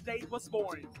candidate was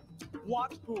born.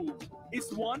 Wat Pu is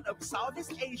one of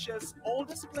Southeast Asia's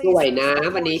oldest สวย places นะ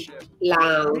of วันนี้ worship. ล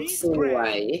าวสว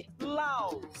ย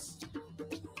Laos.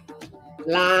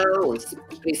 ลาว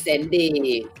พรีเซนต์ดี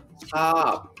ชอ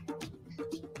บ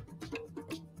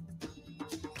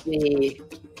มี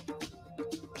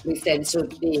พรีเซนต์ชุด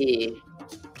ดี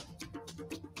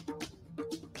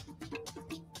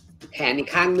แขนอีก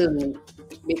ข้างหนึ่ง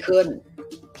ไม่ขึ้น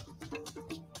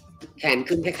แขน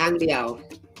ขึ้นแค่ข้างเดียว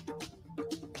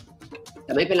แ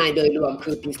ต่ไม่เป็นไรโดยรวม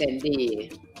คือพรีเซนต์ดี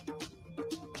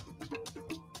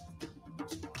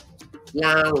ล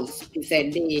าวพรีเซน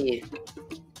ต์ดี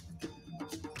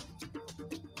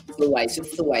สวยชุด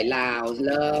สวยลาวเ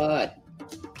ลิศ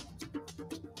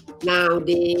ลาว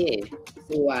ดี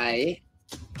สวย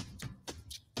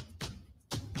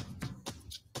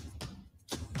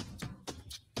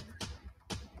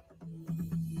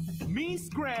Miss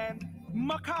Grand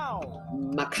Macau.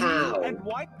 มาข้าว Blue and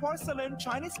white porcelain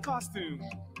Chinese costume.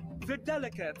 The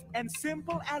delicate and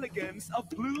simple elegance of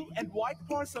blue and white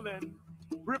porcelain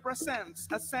represents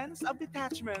a sense of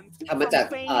detachment ทำมาจาก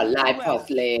from fame ลาย and พอร์ wealth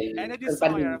สเลน and a เป็นประ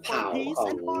ดิน desire เผา for peace ของ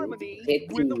and harmony ประเทศ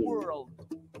จี with น the world.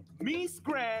 Miss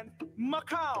Grand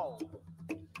Macau.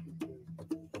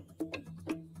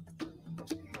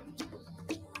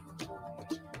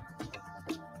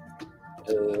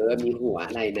 มีหัว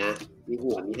อะไรนะ มี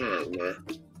หัวมีหางนะ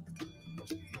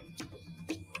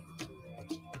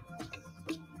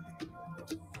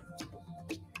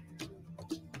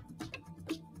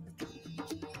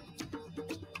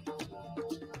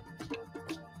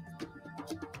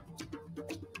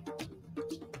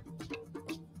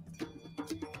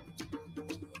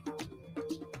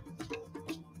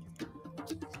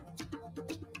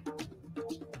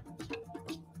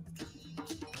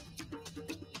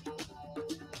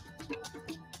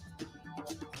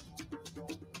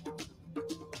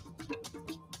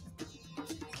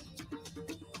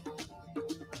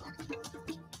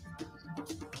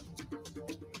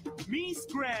Miss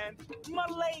Grand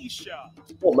Malaysia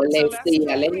โอ้มาเลเซีย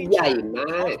เล่นใหญ่ม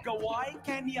าก Gawai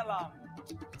Kanialang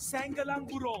Sanggalang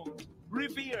Burong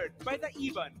revered by the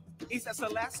Iban is a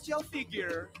celestial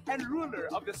figure and ruler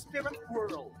of the spirit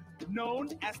world known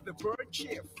as the bird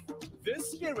chief. This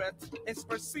spirit is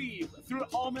perceived through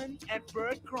omen and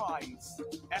bird cries.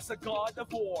 As a god of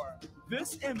war, this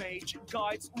image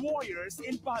guides warriors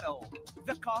in battle.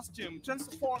 The costume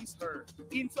transforms her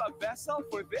into a vessel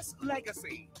for this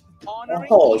legacy, โอ้ honoring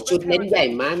โหชุดเล่นใหญ่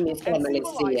มากมิสแกรน and ด์มาเล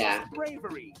เซีย symbolizes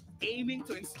bravery, aiming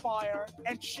to inspire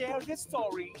and share this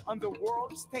story on the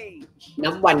world stage. นั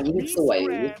บวันยิ่ง Miss สวย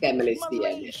มิส Grand แกรนด์มาเลเซีย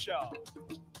เนี่ย Malaysia.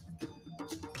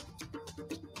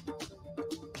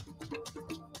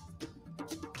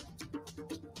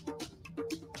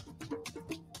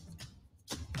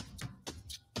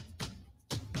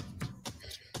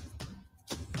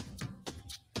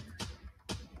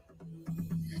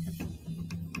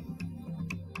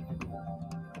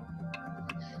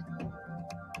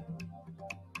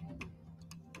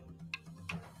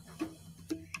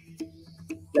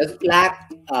 แล้วลาก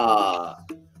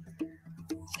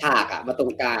ฉากอะมาตร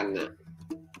งกลางอะ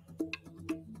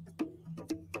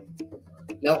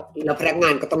แล้วพนักงา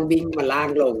นก็ต้องวิ่งมาล่าง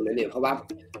ลงนะเนี่ยเพราะว่า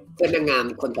เพื่อนนางงาม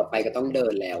คนต่อไปก็ต้องเดิ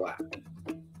นแล้วอะ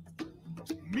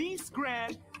Miss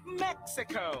Grand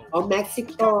Mexico. อ๋อเม็กซิ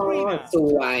โกส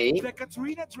วย The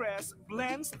Catrina dress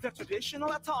blends the traditional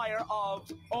attire of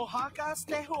Oaxaca's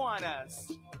Tehuanas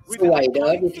ส with วย the เด้อ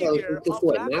iconic ดีเทล figure คือ of ส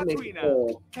วย La มากเม็กซิโก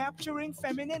Catrina, capturing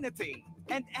femininity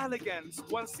and elegance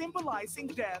while symbolizing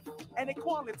death and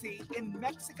equality in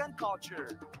Mexican culture.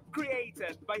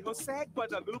 Created by Jose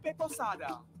Guadalupe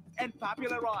Posada and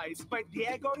popularized by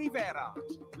Diego Rivera,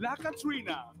 La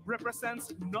Catrina represents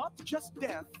not just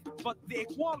death, but the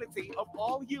equality of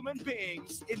all human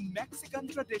beings in Mexican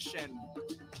tradition.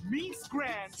 Miss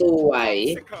Grand สวย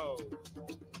Mexico.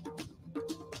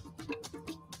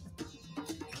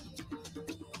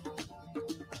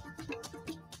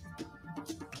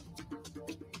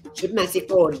 ชุดเม็กซิโ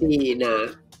กดีนะ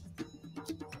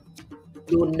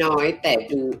ดูน้อยแต่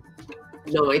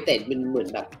มันเหมือน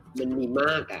แบบมันมีม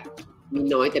ากอ่ะมี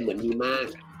น้อยแต่เหมือนมีมาก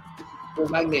อ่ะพูด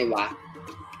ว่าไงวะ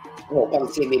โอ้โหกอง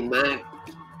เชียร์มีมาก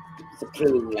สะพ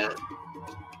รึงละ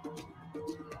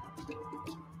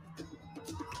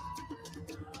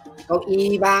เก้าอี้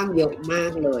บ้างเยอะมา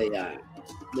กเลยอ่ะ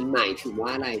มันหมายถึงว่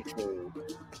าอะไรเธอ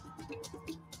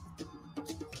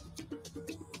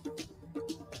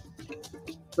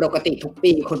ปกติทุก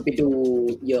ปีคนไปดู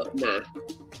เยอะนะ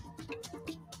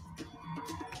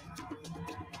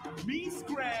Miss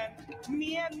Grand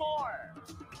Myanmar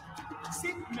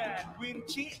Sidman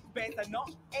Winchi Betano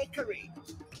Akari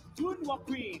Tunwa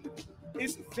Queen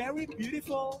is very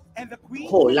beautiful and the queen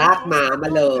โหลากม้ามา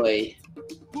เลย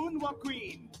Tunwa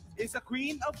Queen is a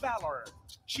queen of valor.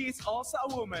 She is also a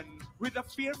woman with a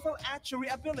fearful archery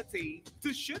ability to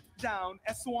shoot down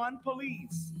a swan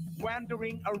police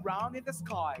wandering around in the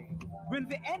sky. When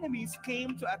the enemies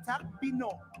came to attack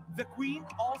Bino, the queen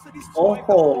also destroyed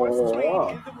the horse train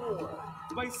in the war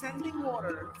by sending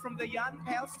water from the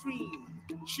Yanpel stream.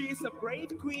 She is a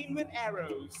brave queen with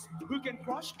arrows who can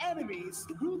crush enemies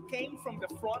who came from the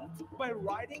front by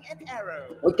riding an arrow.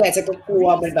 โอ้ยแกจะก็กลัว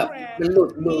มันแบบมันหลุ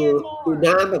ดมือดูห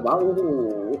น้าแบบว่าโอ้โห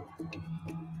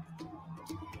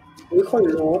อุ้ยคน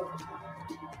ลุก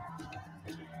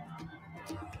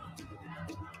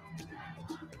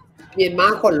เมียนมา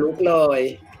ขนลุกเลย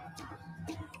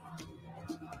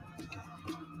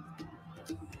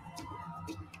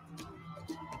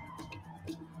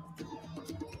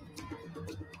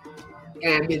แก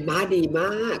เมียนมาดีม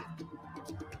าก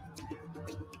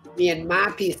เมียนมา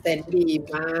พรีเซนต์ดี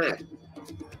มาก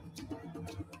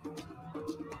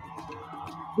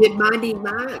เมียนมาดี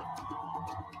มาก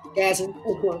แกฉันก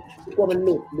ลัวมันห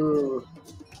ลุดมือ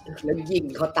แล้วยิง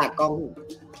เขาตากล้อง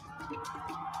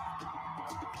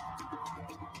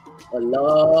เ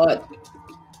ลิศ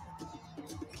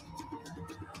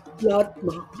เลิศม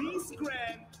าก Miss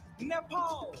Grand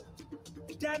Nepal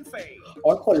Danfei โ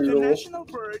อ้ยขน the ลุก national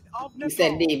bird of พรีเซ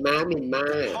นต์ Nepal ดีมากเมียนมา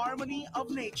Harmony of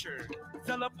nature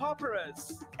the Lepoparus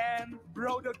and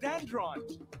Rhododendron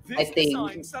I this think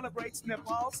design celebrates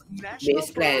Nepal's national Miss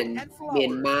bird Grand and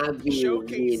Myanmar flower will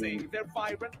showcasing win their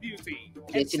vibrant beauty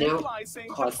and national symbolizing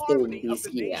the costume harmony of this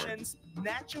the year. nation's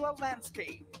natural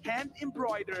landscape hand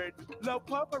embroidered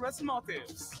Lepoparus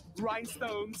motifs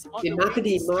rhinestones on เมียน the มาคือ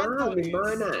ดี wings มา and กเมียนมา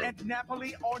bodies น่ะ and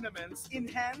Nepali ornaments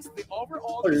enhance the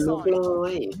overall ขนลุกเล design.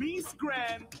 ย Miss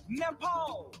Grand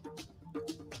Nepal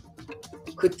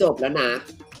คือจบแล้วนะ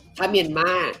ถ้าเมียนมา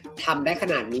ทำได้ข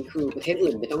นาดนี้คือประเทศ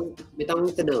อื่นไม่ต้อง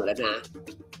เสนอแล้วนะ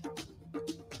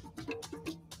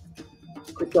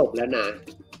คือจบแล้วนะ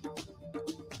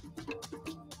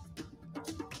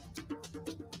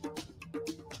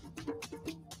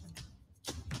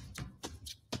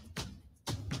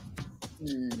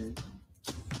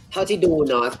เท่าที่ดู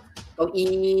เนาะเก้า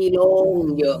อี้โล่ง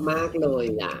เยอะมากเลย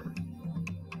อ่ะ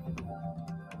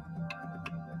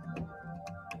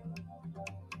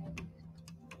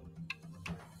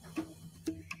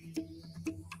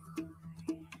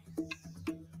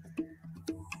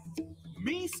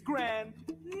Miss Grand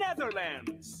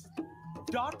Netherlands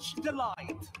Dutch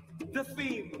Delight The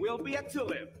theme will be a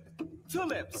tulip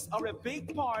Tulips are a big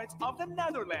part of the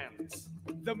Netherlands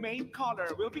The main color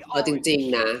will be orange จริง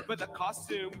ๆนะ but the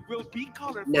costume will be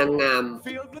colorful นางงาม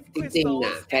filled with จริงๆน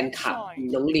ะ crystals แฟน and คลับ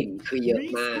shine น้องหลินคือเยอะ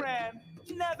มาก Miss Grand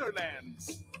Netherlands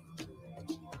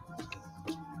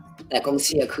แต่กองเ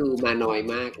ชียร์คือมาน้อย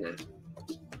มากนะ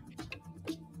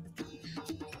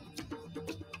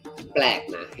แปลก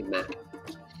นะเห็นไหม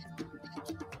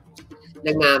น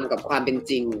างงามกับความเป็น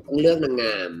จริงต้องเลือกนางง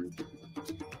าม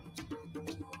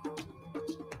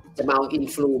จะมาเอาอิน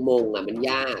ฟลูมงอ่ะมัน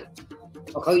ยาก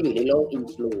เพราะเขาอยู่ในโลกอิน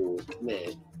ฟลูใช่ไหม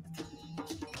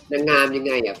นางงามยัง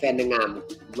ไงอ่ะแฟนนางงาม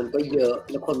มันก็เยอะ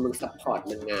แล้วคนมันซัพพอร์ต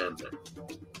นางงามอ่ะ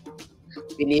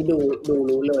ทีนี้ดู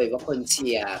รู้เลยว่าคนเชี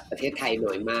ยร์ประเทศไทย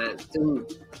น้อยมากซึ่ง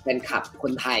แฟนคลับค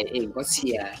นไทยเองก็เชี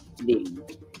ยร์ดิ่ง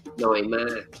น้อยมา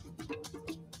ก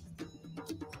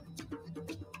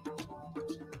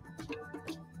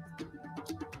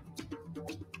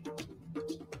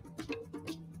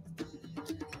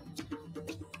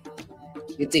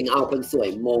จริงๆเอาคนสวย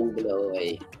มงไปเลย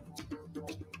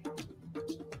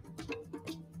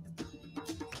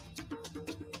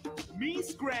Miss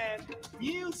Grand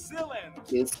New Zealand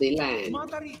New Zealand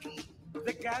Matariki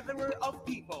the gatherer of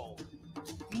people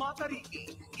Matariki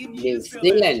in New New Zealand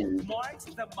Zealand marks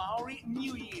the Maori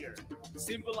New Year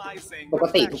symbolizing ปก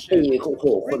ติทุกปีโอ้โห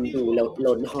คนดูแล้ว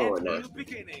ล้นหอ and นะ new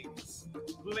beginnings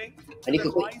linked อันนี้ to คื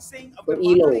อ the rising of เก้า the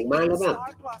อี้โหลง Matariki มากแล้วแบบ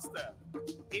star cluster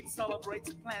it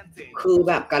celebrates planting คือ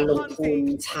แบบการลงทุน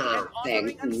ฉากแสง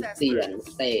สีเสียงส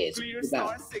เตจ clear คือแบบ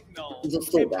star signal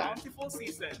สุด a ๆอ่ะ bountiful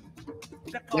season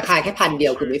ราคาแค่1,000 เดีย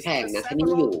วคือไม่แพงนะถ้านี่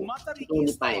อยู่ตู้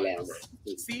นี้ไปแล้วนะ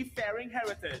Seafaring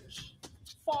heritage,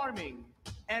 farming,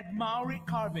 and Maori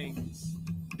carvings,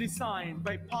 designed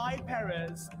by Pi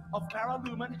Perez of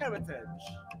Paraluman Heritage.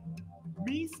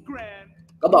 Miss Grand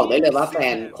ก็บอกได้เลยว่าแฟ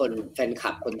นค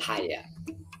ลับคนไทยอ่ะ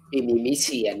ปีนี้ไม่เ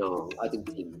ชียร์น้องเอาจ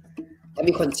ริงๆถ้า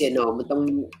มีคนเชียร์น้องมันต้อง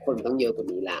คนต้องเยอะกว่า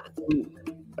นี้ละ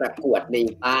ประกวดใน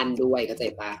บ้านด้วยเข้าใจ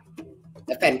ปะแ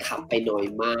ละแฟนคลับไปน้อย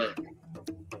มาก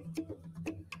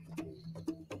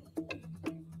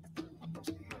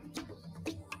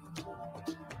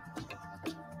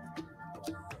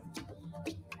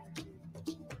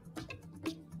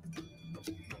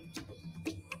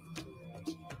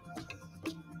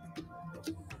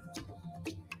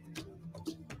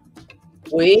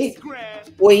อุ๊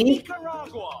ย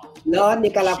Nicaragua เลิศนิ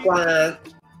การากวา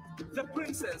The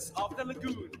princess of the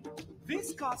lagoon. This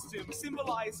costume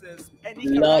symbolizes a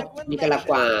เลิศ Nicaraguan นิการา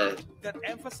กวา legend that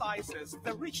emphasizes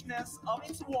the richness of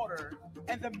its water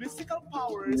and the mystical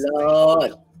powers เลิศ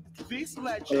This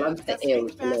คนร้อน legend แต่ has เอว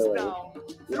been เล passed ย down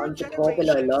ร้อน through จะโค้ไป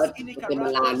เลยเลิศ generations in เป็นมา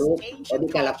ลาลูก Nicaragua's แล้วนิ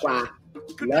ancient การากวา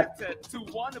culture, เลิศ connected to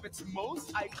one of its most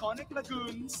iconic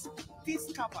lagoons,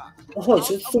 Tizcapa. โอ้โห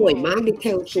ชุดสวยมากดีเท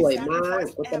ลสวยมาก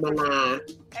โกเตมาลา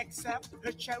Except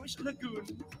her cherished lagoon,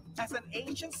 as an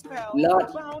ancient spell Lord.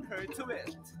 bound her to it.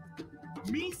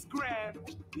 Miss Grand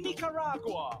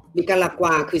Nicaragua. นิการากว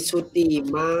าคือชุดดี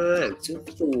มากชุด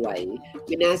สวยไ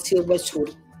ม่น่าเชื่อว่าชุด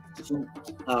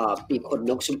ปีกขน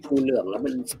นกชมพูเหลืองแล้วมั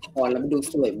นสะท้อนแล้วมันดู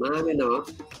สวยมากเลยเนาะ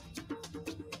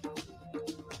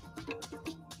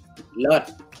เลิศ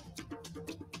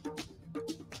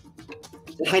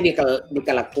จะให้นิก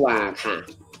ารากวาค่ะ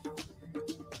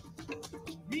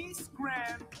Miss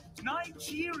Grand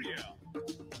Nigeria.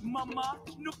 Mama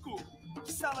Nuku.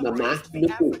 Mama Celebrates the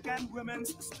Nuku. African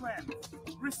women's strength,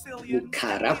 นิ resilience, ค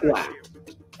า and รากวา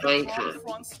leadership. ให้ค่ะ Her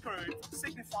front skirt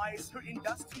signifies her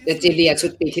industrious เนจีเรียชุ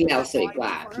ดปีที่แล้วสวยกว่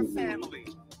า for her family.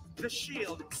 The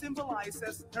shield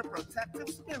symbolizes her protective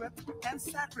spirit and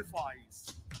sacrifice.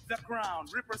 The crown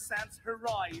represents her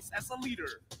rise as a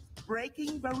leader,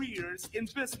 breaking barriers in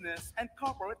business and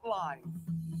corporate life.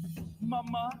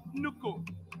 Mama Nuku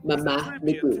is Mama a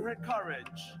tribute Nuku to her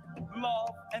courage,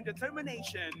 love, and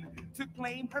determination to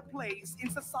claim her place in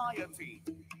society.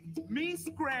 Miss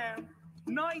Grand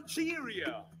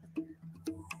Nigeria.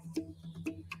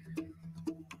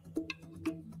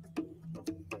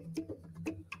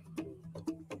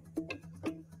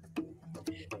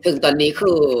 ถึงตอนนี้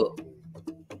คือ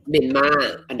เมียนมา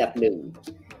อันดับหนึ่ง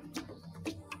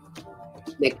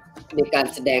ในการ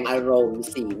แสดงอารมณ์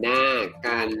สีหน้าก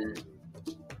าร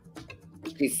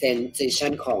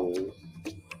presentation ของ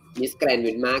Miss Grand เ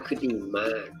มียนมาคือดีม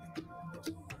าก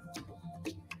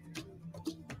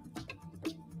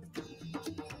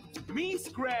Miss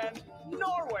Grand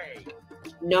Norway.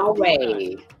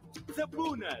 Norway. The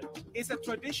bunad is a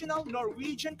traditional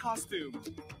Norwegian costume,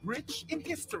 rich in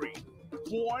history,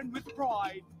 worn with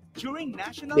pride during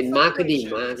national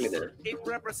celebrations. It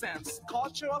represents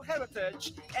cultural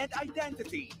heritage and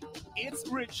identity. Its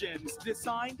origins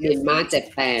design is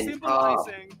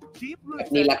symbolizing deep-rooted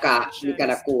connections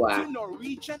to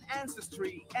Norwegian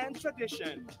ancestry and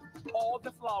tradition. All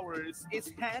the flowers is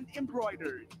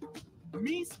hand-embroidered.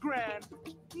 Miss Grand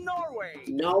Norway.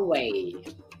 Norway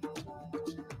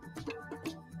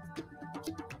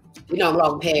พี่น้องร้อ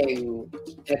งเพลง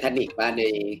ไททานิกมาใน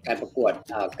การประกวด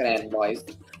Grand Voice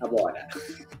Award อ่ะ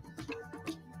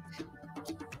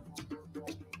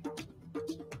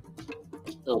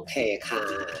โอเคค่ะ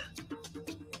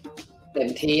เต็ม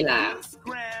ที่ละ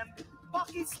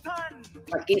Pakistan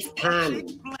a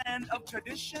blend of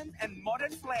tradition and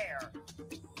modern flair.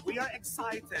 We are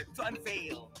excited to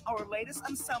unveil our latest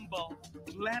ensemble,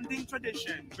 blending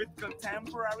tradition with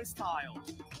contemporary style.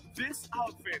 This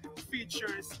outfit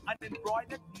features an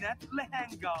embroidered net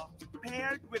lehenga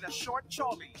paired with a short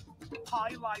choli,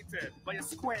 highlighted by a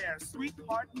square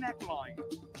sweetheart neckline.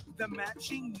 The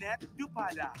matching net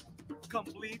dupada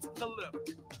completes the look.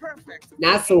 Perfect.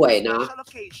 น่าสวยเนาะ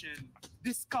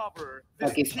Discover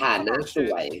Pakistan น่าส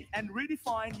วย and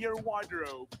redefine your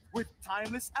wardrobe with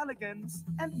timeless elegance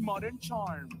and modern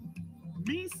charm.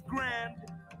 Miss Grand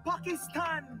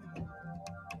Pakistan.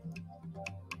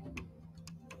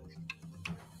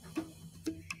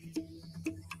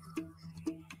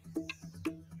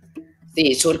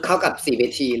 4 ชุดเข้ากับ4 เว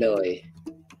ทีเลย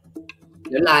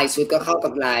แล้วลายชุดก็เข้ากั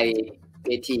บลายเ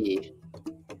วที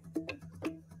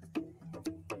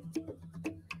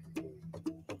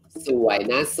สวย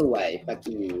น่าสวยปา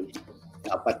กี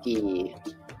ปากี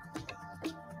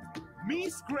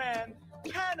Miss Grand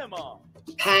Panama.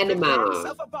 Panama.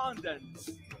 Of abundance.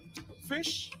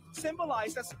 Fish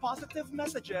symbolizes positive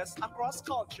messages across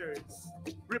cultures,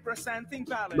 representing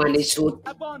balance, มาในชุด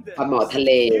abundance, ปลาหมอทะเ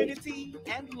ล unity,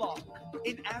 and luck.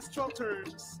 In astral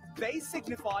terms, they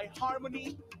signify harmony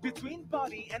between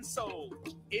body and soul.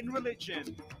 In religion,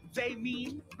 they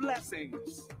mean blessings.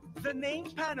 The name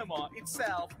Panama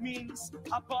itself means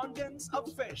abundance of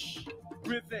fish.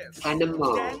 With this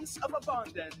dance of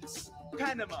abundance,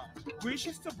 Panama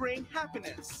wishes to bring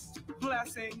happiness,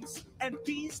 blessings, and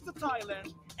peace to Thailand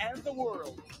and the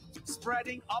world,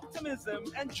 spreading optimism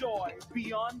and joy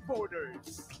beyond borders.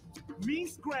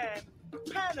 Miss Grand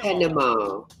Panama.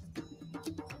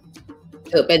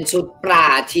 เธอเป็นชุดปลา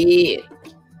ที่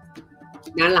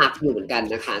น่ารักอยู่เหมือนกัน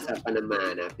นะคะสำหรับปานามา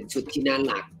นะเป็นชุดที่น่า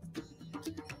รัก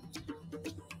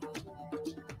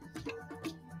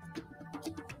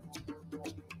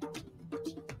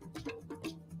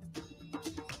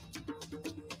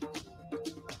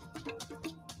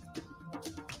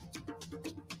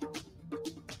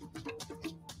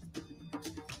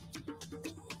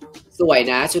สวย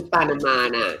นะชุดปานามา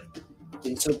น่ะเป็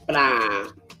นชุดปลา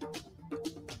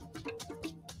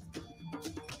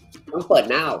ต้องเปิด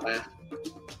หน้าออกปะ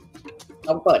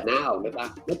ต้องเปิดหน้าออกเลยปะ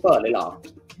ไม่เปิดเลยหรอ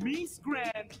Miss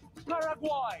Grand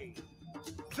Paraguay.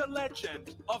 The legend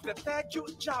of the Teju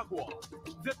Jaguar.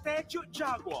 The Teju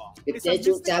Jaguar is a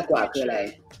mystical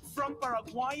creature from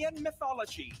Paraguayan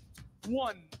mythology,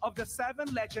 one of the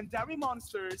 7 legendary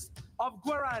monsters of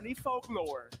Guarani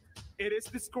folklore. It is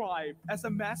described as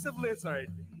a massive lizard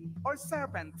or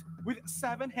serpent with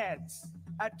 7 heads,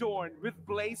 adorned with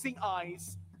blazing eyes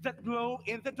that glow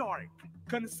in the dark.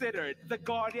 Considered the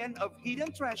guardian of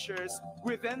hidden treasures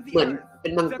within the earth. เป็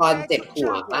นมังกร7 หั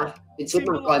วปะเป็นชุด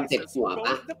มังกร7 หัวป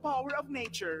ะ Both the power of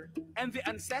nature and the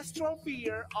ancestral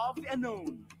fear of the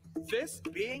unknown. This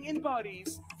being embodies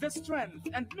the strength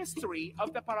and mystery of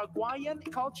the Paraguayan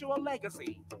cultural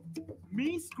legacy.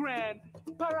 Miss Grand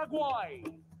Paraguay.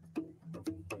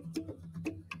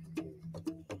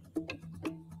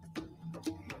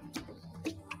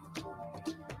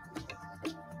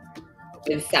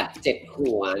 เป็นสัตว์7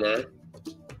 หัวนะ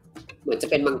เหมือนจะ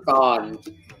เป็นมังกร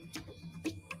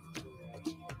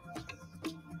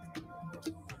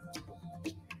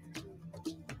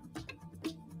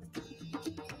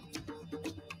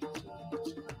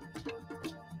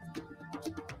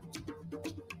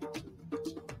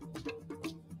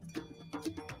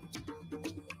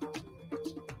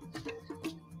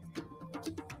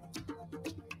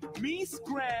Miss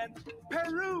Grand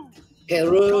Peru.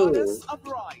 Peru. Goddess of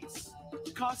Rice.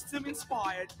 Costume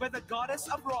inspired by the goddess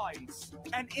of rice,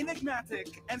 an enigmatic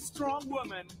and strong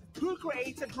woman who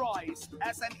created rice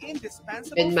as an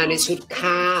indispensable food in the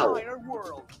entire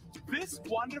world. This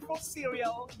wonderful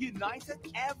cereal united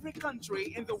every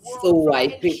country in the world from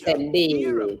Asia,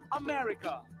 Europe,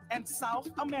 America, and South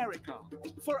America.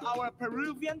 For our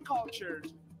Peruvian culture,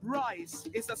 rice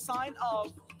is a sign of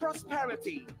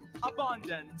prosperity,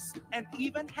 abundance, and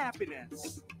even happiness.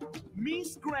 Miss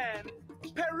Grand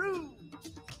Peru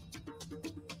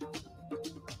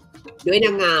ด้วยน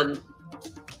างงาม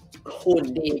หุ่น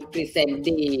ดีพรีเซนต์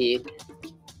ดี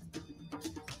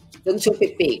ซึ่งชุด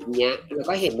ปีกๆเนี้ยเรา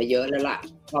ก็เห็นมาเยอะแล้วล่ะ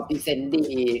พอพรีเซนต์ดี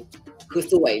คือ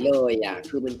สวยเลยอ่ะ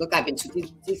คือมันก็กลายเป็นชุด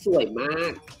ที่สวยมา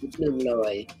กชุดหนึ่งเล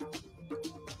ย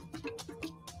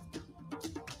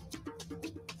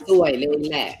สวยเลย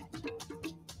แหละ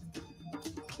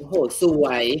โอ้โหสว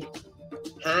ย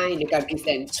ให้ในการพรีเซ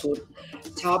นต์ชุด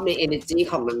ชอบใน energy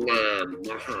ของนางงาม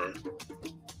นะคะ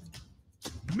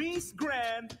Miss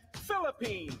Grand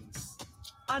Philippines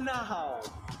Anahao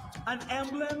an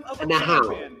emblem of a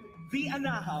champion the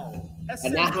Anahao a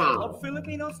symbol of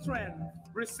Filipino strength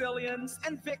resilience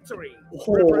and victory โอ้โห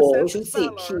ชุดสี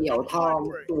เขียวทอง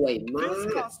สวยมาก This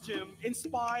costume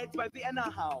inspired by the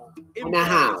Anahao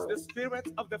embodies the spirit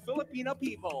of the Filipino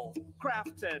people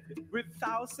crafted with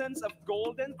thousands of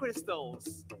golden crystals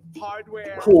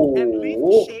hardware and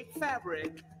leaf-shaped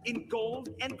fabric in gold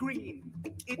and green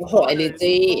It honors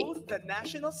both the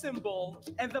national symbol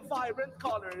and the vibrant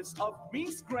colors of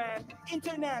Miss Grand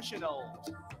International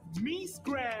Miss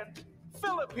Grand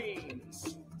Philippines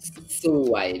ส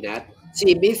วยนะชี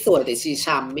ไม่สวยแต่ชีช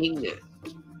าร์มมิ่งอ่ะ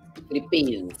ฟิลิปปิ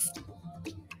นส์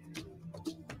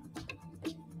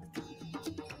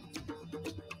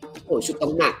โอ้ชุดต้อ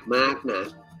งหนักมากนะ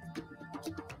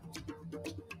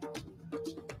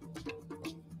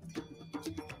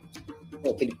โอ้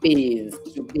ฟิลิปปินส์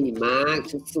ชุดดีมาก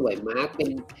ชุดสวยมากเป็น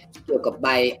เกี่ยวกับใ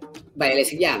บอะไร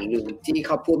สักอย่างหนึ่งที่เ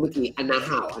ขาพูดเมื่อกี้อนาห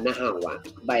าวอะ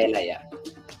ใบอะไรอะ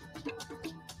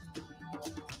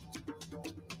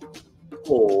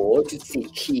โอ้ชุดสี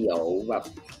เขียวแบบ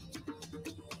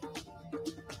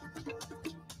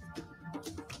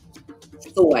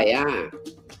สวยอ่ะ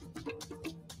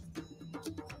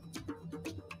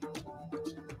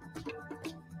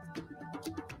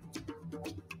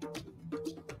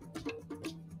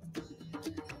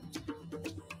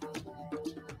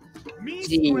Miss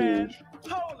Grand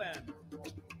Poland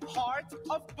Heart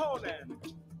of Poland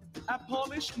a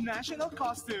Polish national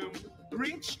costume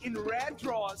rich in red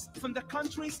draws from the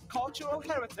country's cultural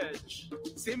heritage,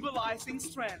 symbolizing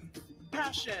strength,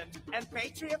 passion, and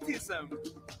patriotism.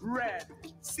 Red,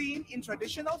 seen in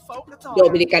traditional folk attire, โด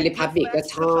มินิกันริพับลิกก็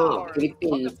ชอบฟิลิป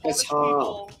ปินส์ก็ชอบ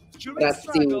บรา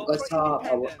ซิลก็ชอบ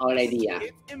เอาอะไรดีอ่ะ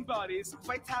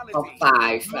ท็อป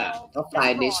 5 อ่ะท็อป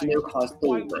 5 national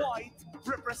costume อ่ะ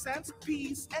represents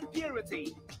peace and purity.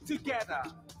 Together,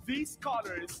 these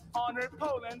colors honor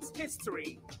Poland's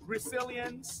history,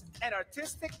 resilience, and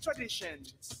artistic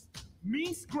traditions.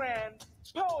 Miss Grand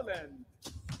Poland.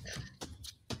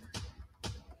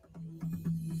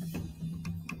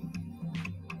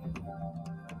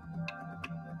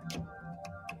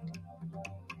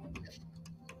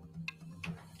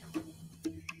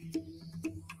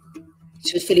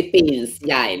 ชุดฟิลิปปินส์ใ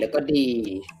หญ่แล้วก็ดี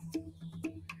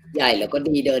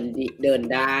เดิน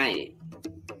ได้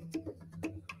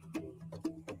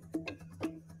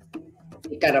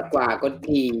นิการากวาก็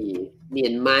ดีเมีย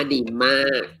นมาดีมา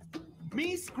ก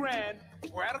Miss Grand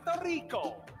Puerto Rico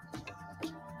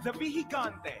The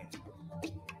Vigilante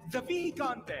The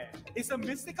Vigilante is a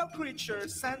mystical creature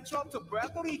central to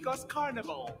Puerto Rico's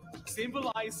carnival,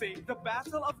 symbolizing the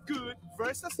battle of good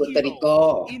versus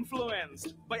evil, influenced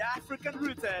by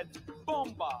African-rooted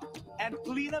bomba and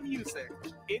plena music.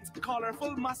 Its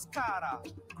colorful mascara,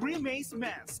 grimace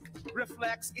mask,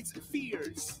 reflects its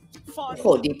fierce, fun,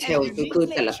 and unique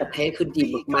nature.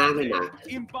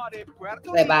 Embody Puerto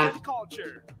Rican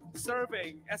culture,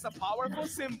 serving as a powerful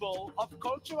symbol of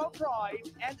cultural pride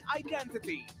and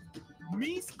identity.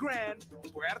 Miss Grand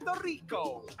Puerto Rico.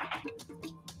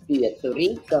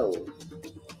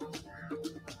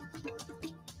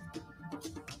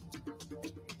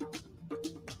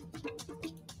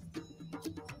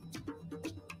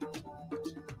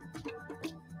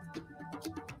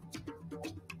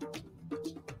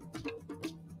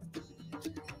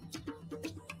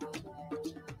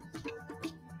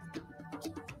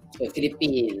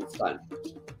 Philippines ก่อน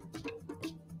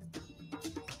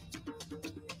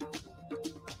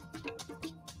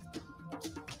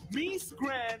Miss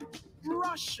Grand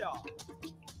Russia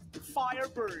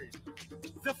Firebird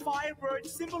The firebird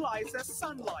symbolizes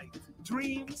sunlight,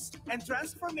 dreams, and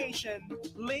transformation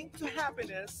linked to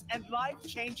happiness and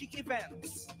life-changing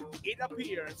events. It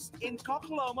appears in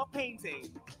Kokloma painting,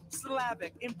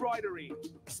 Slavic embroidery,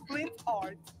 splint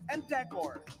art, and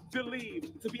decor,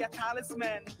 believed to be a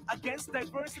talisman against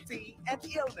diversity and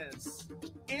illness.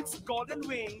 Its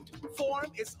golden-winged form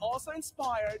is also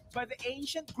inspired by the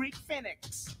ancient Greek phoenix,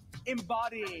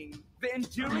 embodying the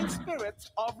enduring spirit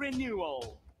of renewal.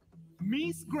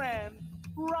 Miss Grand,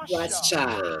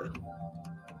 Russia.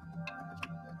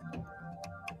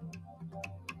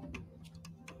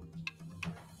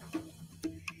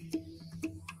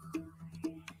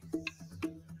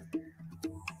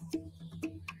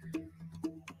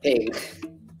เพลง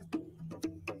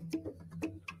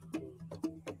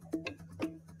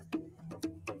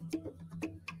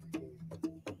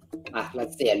รั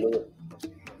สเซียลูก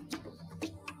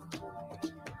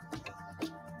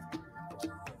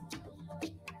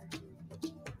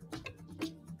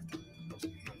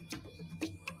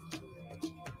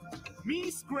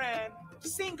Miss Grand,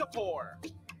 Singapore.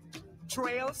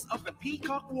 Trails of the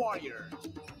Peacock Warrior.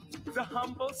 The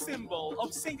humble symbol of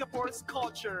Singapore's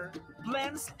culture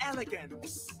blends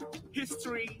elegance,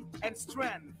 history, and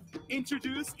strength.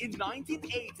 Introduced in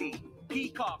 1980,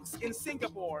 peacocks in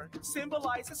Singapore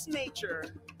symbolizes nature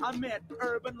amid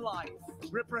urban life,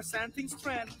 representing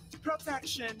strength,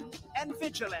 protection, and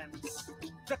vigilance.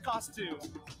 The costume,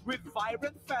 with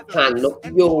vibrant feathers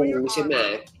and warrior armor,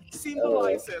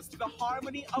 symbolizes the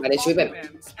harmony of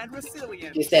opulence and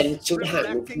resilience,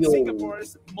 reflecting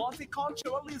Singapore's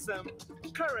multiculturalism,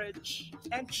 courage,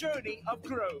 and journey of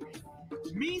growth.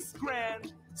 Miss Grand,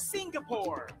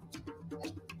 Singapore.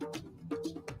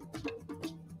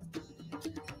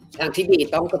 ทางที่ดี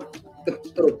ต้องกระ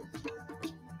ตุ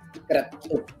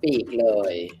กปีกเล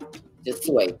ยจะส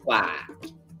วยกว่า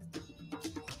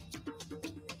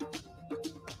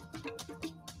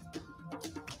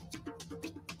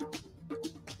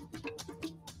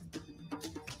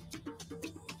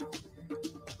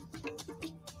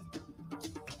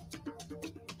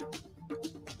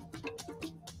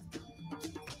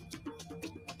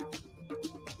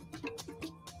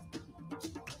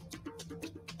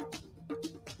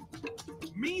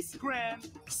Miss Grand,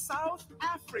 South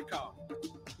Africa.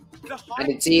 The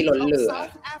Energy heart of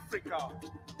South Africa.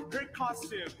 Her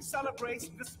costume celebrates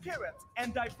the spirit and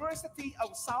diversity of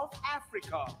South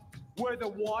Africa, where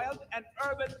the wild and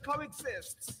urban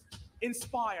coexists.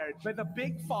 Inspired by the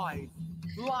Big Five: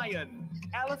 lion,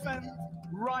 elephant,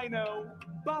 rhino,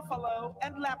 buffalo,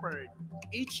 and leopard.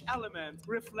 Each element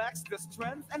reflects the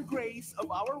strength and grace of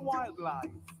our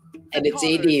wildlife.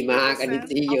 Energy ดีมาก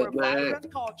Energy เยอะมาก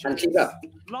อันที่แบบ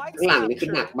ข้างหลังนี่คือ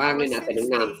หนักมากเลยนะแต่น้อง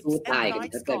น้ำสู้ตายกัน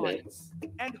เข้าใจไหม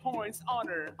And horns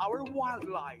honor our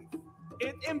wildlife.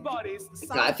 It embodies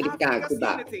สาวแอฟริกาคือแบ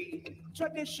บ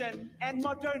tradition and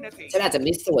modernity. ฉันอาจจะไ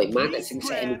ม่สวยมากแต่ฉันใ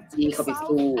ช้ Energy เข้าไป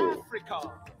สู้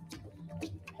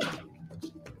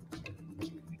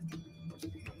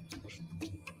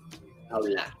เอา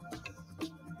ล่ะ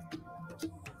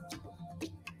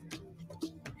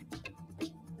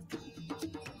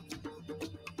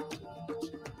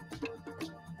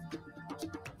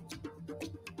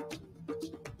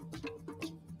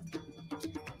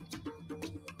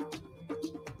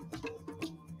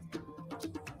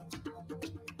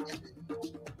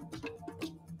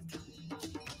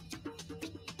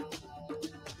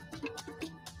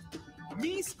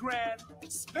Miss Grand,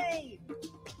 Spain.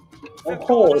 โอ้โห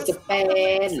สเป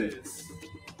น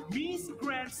Miss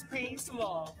Grand Spain's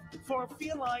love for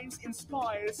felines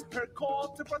inspires her call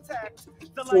to protect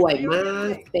the สวยมา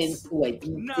ก Liberian เป็นสวยจ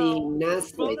ริงๆน่า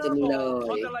สวยจังเลย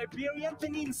on the Liberian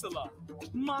Peninsula.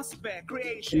 Musbeck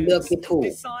เลือก Creations ไม่ถูก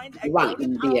designed a ระหว่างอิ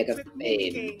golden นเดียกับส outfit เป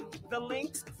น mimicking the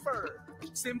lynx fur,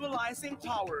 symbolizing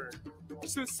power.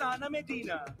 Susana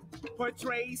Medina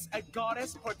portrays a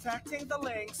goddess protecting the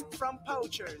lynx from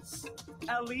poachers,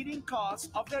 a leading cause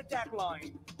of their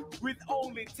deadline, with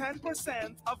only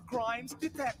 10% of crimes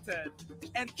detected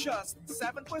and just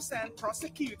 7%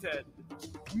 prosecuted.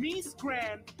 Miss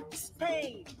Grand,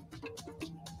 Spain.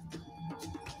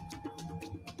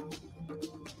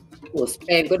 โอ้สเป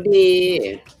นก็ดี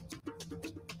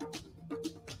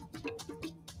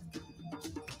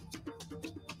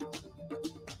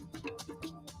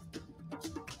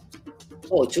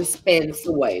โอ้ชุดสเปนส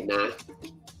วยนะ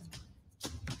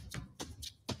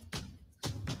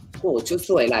โอ้ชุด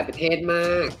สวยหลายประเทศม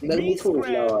ากเรื่องนี้ถูก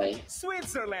เลย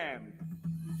Switzerland.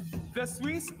 The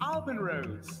Swiss Alpine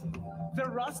Rose. The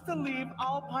Rust-Leaf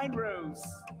Alpine Rose.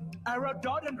 A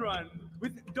rhododendron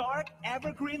with dark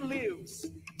evergreen leaves,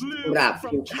 กุหลาบภู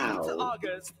Bloom เขา from June to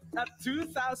August at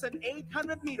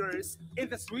 2,800 meters in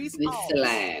the Swiss สวิตเซอร์แล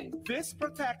Alps. นด์ This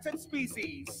protected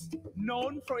species,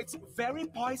 known for its very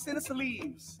poisonous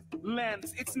leaves, lends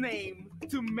its name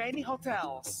to many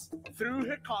hotels. Through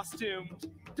her costume,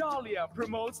 Dahlia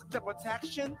promotes the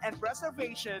protection and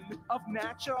preservation of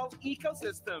natural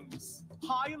ecosystems,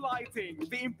 highlighting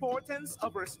the importance of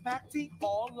respecting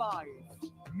all life.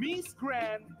 Miss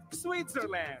Grand,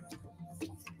 Switzerland.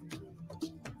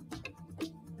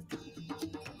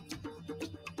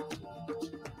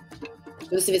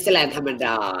 ชุดสวิตเซอร์แลนด์ธรรมด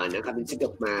านะคะเป็นชุดด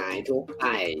อกไม้ทั่วไป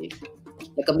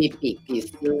แล้วก็มีปีกผี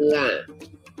เสื้อ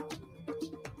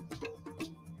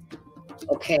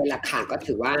โอเคราคาก็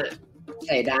ถือว่าใ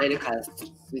ช้ได้นะคะ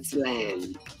สวิตเซอร์แลนด์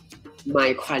My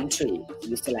country ส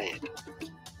วิตเซอร์แลนด์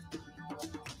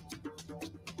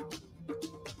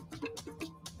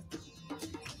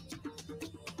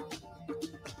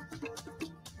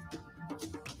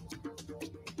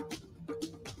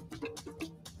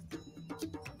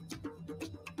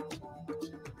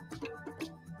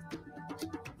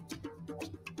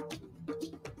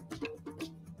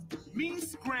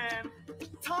Miss Grand,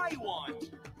 Taiwan.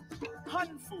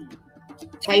 Hanfu.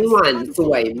 ไต้หวันส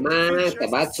วยมากแต่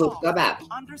ว่าชุดก็แบบ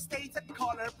Understated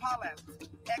color palette,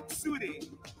 exuding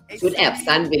a ชุดแอบ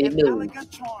สั้นไปนิดนึง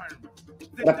elegant charm.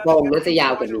 กระโปรงน่าจะยา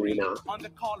วกว่านี้เนาะ On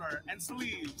the collar and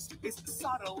sleeves is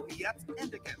subtle yet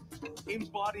elegant,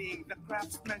 embodying the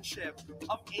craftsmanship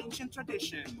of ancient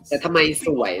traditions. แต่ทำไมส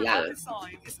วยล่ะ The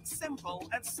design is simple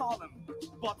and solemn,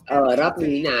 but รอบ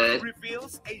นี้นะ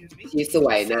reveals a unique ที่สว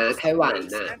ยนะไต้หวัน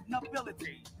นะ and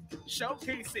nobility,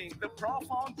 showcasing the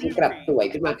profound ที่ beauty กลับสวย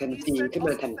ขึ้นมา of ทันทีขึ้นม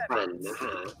าทัน Eastern ควัน aesthetics. นะค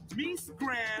ะ Miss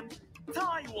Grand,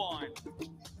 Taiwan.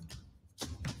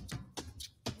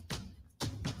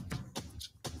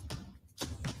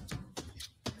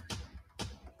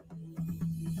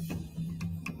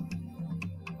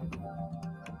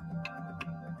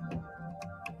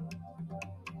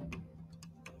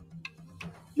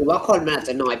 หรือว่าคนมันอาจ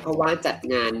จะน้อยเพราะว่าจัด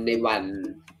งานในวัน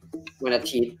อา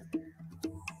ทิตย์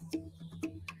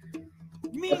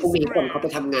แล้วพรุ่งนี้คนเขาไป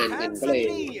ทำงานกันก็เลย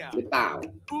หรือเปล่า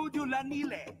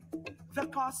Udulanile. The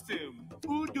costume,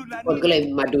 คนก็เลย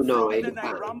Udulanile, มาดูน้อย from ห the รือเป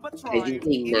ล่า Nairamba แต่จ tribe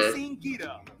ริง in ๆนะ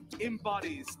Singida,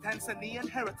 embodies Tanzanian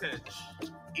heritage.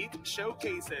 It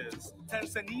showcases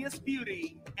Tanzania's beauty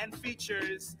and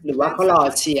features หรือว่าเขารอ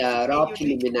เชียร์รอบพรี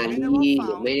ลิมินารีห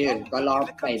รือไม่งั้นก็รอบ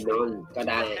ไฟนอลก็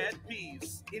ได้ The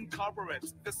headpiece incorporates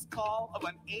the skull of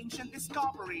an ancient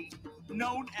discovery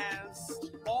known as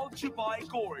Oljubai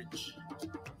Gorge.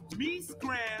 Miss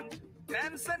Grand,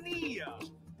 Tanzania.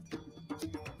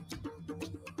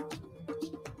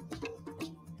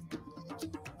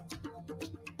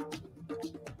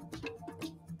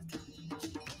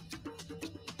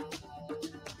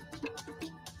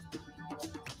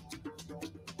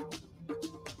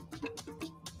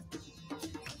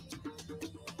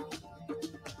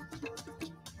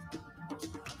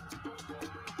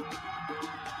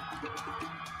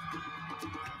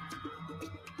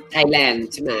 ไทยแลนด์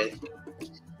ใช่ไหม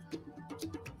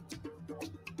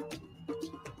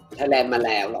ไทยแลนด์มาแ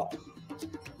ล้วหรอ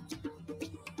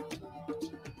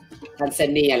ทันซา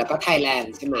เนียแล้วก็ไทยแลน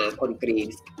ด์ใช่ไหมคนกรี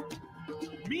ซ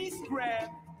Miss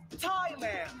Grand,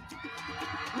 Thailand.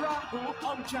 Rahu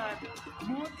Omjan,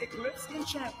 Moon Eclipse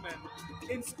Enchantment,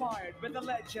 inspired by the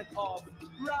legend of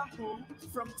Rahu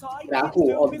from Thai ราหู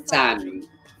อมจันทร์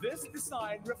This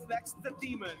design reflects the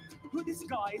demon who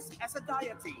disguised as a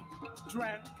deity,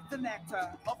 drank the nectar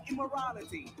of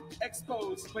immorality,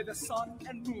 exposed by the sun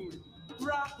and moon.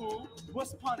 Rahu was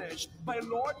punished by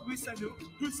Lord Vishnu,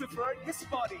 who severed his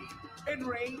body.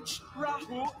 Enraged,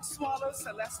 Rahu swallows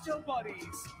celestial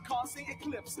bodies, causing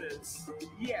eclipses.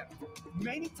 Yet,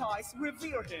 many Thais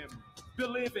revere him,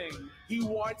 believing he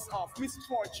wards off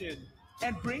misfortune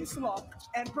and brings luck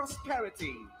and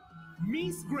prosperity.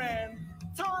 Miss Grand,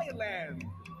 Thailand.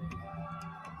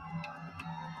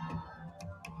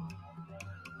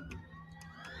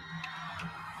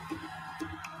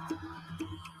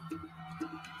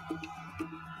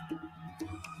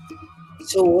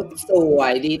 ชุดสว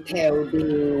ยดีเทลดี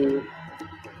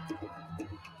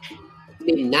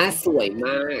ลิ่นหน้าสวยม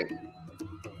าก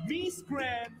Miss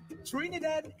Grand,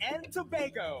 Trinidad and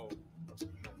Tobago.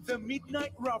 The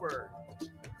Midnight Rubber.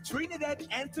 Trinidad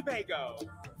and Tobago,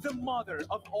 the mother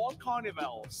of all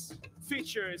carnivals,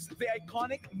 features the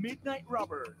iconic Midnight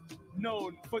Rubber,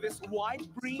 known for this wide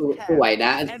brim สวย hat น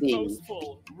ะ and จริง boastful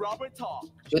rubber top.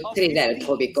 ชุด of ทรินิดาด his และโท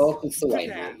บิโกคือสวย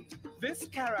นะ Today, this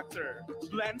character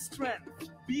blends strength,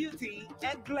 beauty,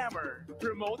 and glamour,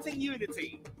 promoting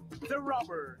unity. The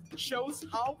rubber shows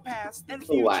how past and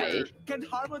future can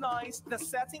harmonize the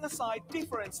setting aside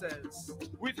differences,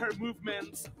 with her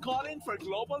movements calling for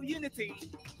global unity,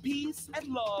 peace and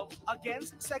love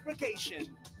against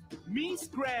segregation. Miss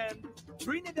Grand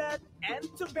Trinidad and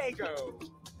Tobago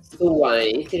สวย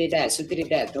ทรินิแดดชุดทรินิ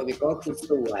แดดโทบิโก้คือส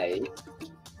วย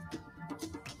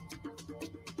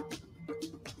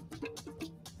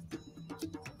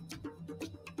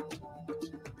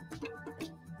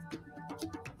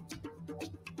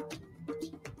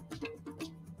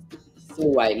ส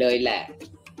วยเลยแหละ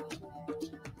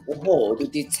โอ้โหดู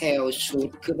ดีเทลชุด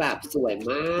คือแบบสวย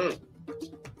มาก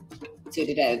ทริ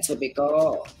นิแดดโทบิโก้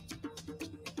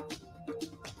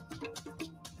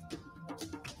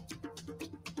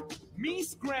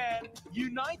Miss Grand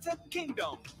United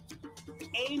Kingdom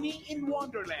Amy in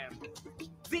Wonderland.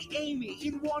 The Amy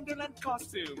in Wonderland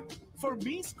costume for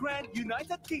Miss Grand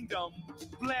United Kingdom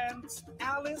blends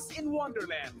Alice in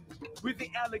Wonderland with the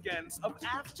elegance of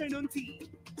afternoon tea,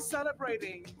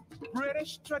 celebrating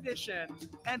British tradition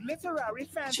and literary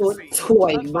ชุด fantasy. สว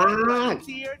ยมาก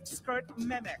Tiered skirt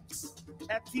mimics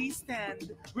a tea stand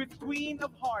with Queen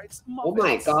of Hearts Oh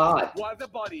my muffins, god while the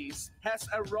bodice has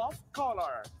a rough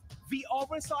collar. The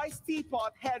oversized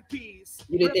teapot headpiece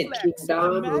United reflects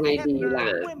Kingdom the ยังไงดีล่ะ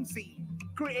Manhattan whimsy,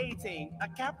 creating a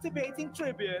captivating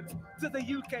tribute to the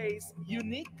UK's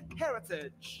unique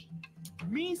heritage.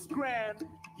 Miss Grand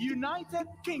United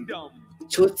Kingdom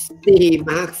ชุดดี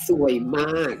มากสวยม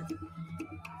าก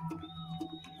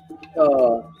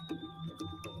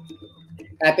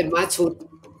กลายเป็นว่าชุด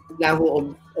ลาหู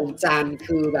อมจันทร์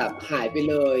คือแบบหายไป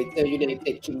เลยเจอ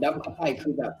United Kingdom เข้าไปคื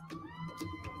อแบบ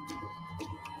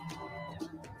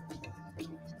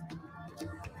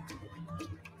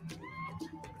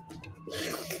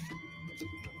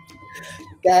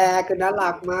แกคือน่า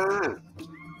รักมาก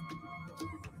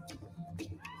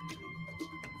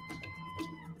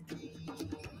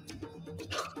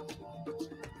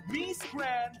Miss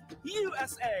Grand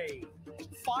USA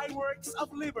Fireworks of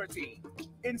Liberty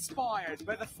inspired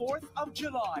by the 4th of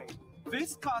July. This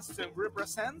costume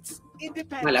represents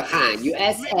มาแล้วค่ะ independence,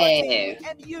 USA liberty,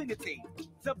 and unity.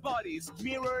 The bodice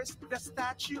mirrors the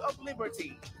Statue of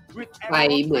Liberty with ไฟ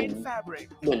เหมือน emerald fabric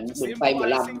เหมือนไฟหมอ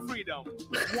ล symbolizing freedom,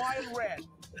 while red,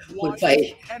 ำเหมือนไฟ white,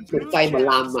 and เหมือน blue ไฟหมอ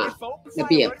ลำ gems อ่ะ evoke ระ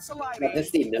เบียบ fireworks รัต lighting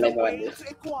ศิลป์อะไร the ประมาณ way นี้ to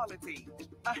equality.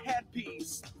 A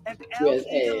headpiece and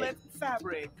USA elf-lit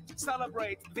fabric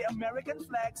celebrate the American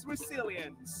flag's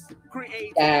resilience, แก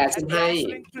creating a ฉันให้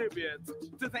dazzling tribute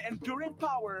to the enduring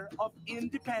power of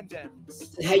independence.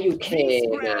 ฉันให้ UK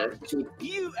นะชุด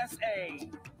USA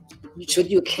ชุด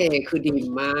UK คือดี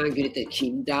มาก United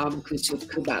Kingdom คือชุด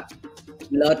คือแบบ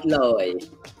เลิศเลย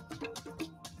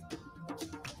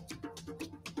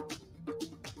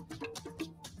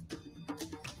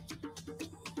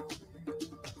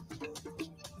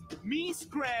Miss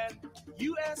Grand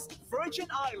U.S. Virgin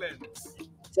Islands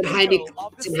ฉันให้ดิ Eagle of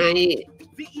the ฉันให้ Sea.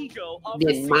 The eagle of เมี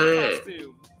the ยน sea มา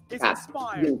costume is กับ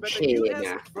inspired by UK the U.S. น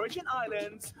ะ Virgin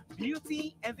Islands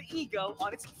beauty and the eagle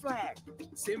on its flag,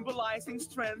 symbolizing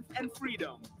strength and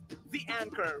freedom. The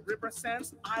anchor represents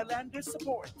islander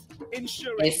support, เอ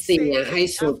ensuring เชีย safety ให้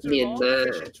ชุด after เมียน long มา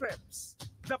fishing trips.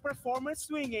 The performer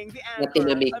swinging the ลาติน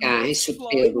anchor อเมริกาให้ amidst ชุด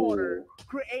เป flowing รู water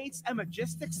creates a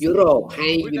majestic ยุโรป scene ให้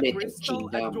with a United crystal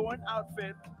Kingdom adorned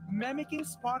outfit mimicking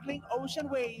sparkling ocean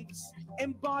waves,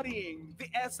 embodying the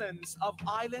essence of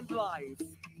island life.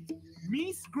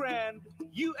 Miss Grand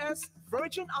U.S.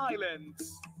 Virgin Islands.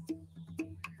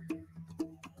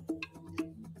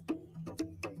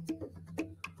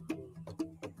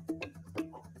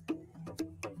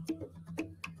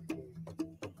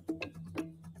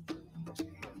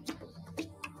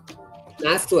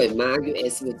 น่าสวยมาก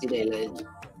US Virgin Islands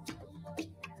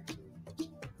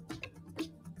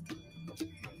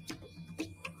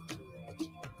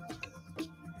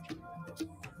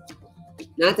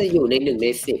น่าจะอยู่ใน1 ใน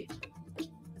 10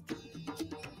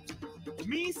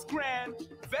 Miss Grand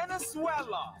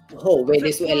Venezuela. โอ้โห เวเน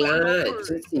ซุเอลา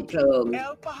ชุดสีเพลิง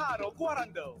El Pájaro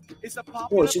Guarando is a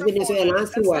โอ้ popular ชุดเวเนซุเอลา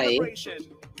performance ส and วย celebration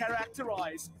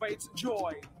characterized by its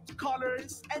joy,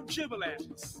 colors, and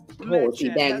jubilance. โอ้สี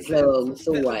แดงเพลิงส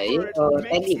วย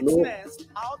เต้นอีกลูก nest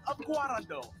out of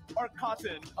guarando or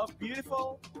cotton of beautiful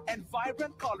and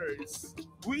vibrant colors,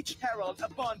 which herald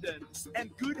abundance and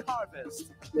good harvest,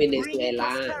 เวเนซุเอ bringing ล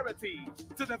า prosperity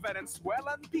to the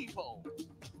Venezuelan people.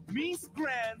 Miss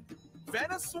Grand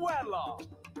Venezuela.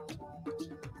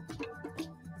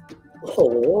 โอ้โห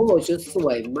ชุดส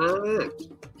วยมาก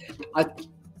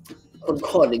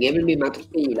ขนอย่างเงี้ยมันมีมาทุก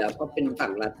ปีแล้วเพราะเป็นฝั่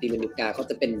งลาตินอเมริกาเขา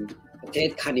จะเป็นประเทศ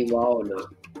คาร์นิวัลเนาะ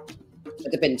ก็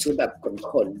จะเป็นชุดแบบ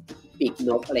ขนปีกน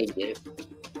กอะไรอย่างเงี้ย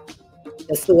แ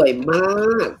ต่สวยมา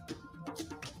ก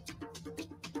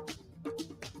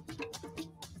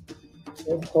โ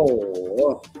อ้โห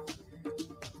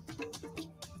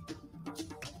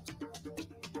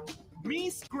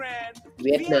Miss Grand เ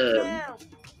วียดนาม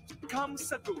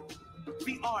Kamsagu,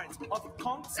 the art of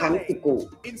คัง Kongsalay, สิกุ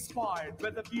inspired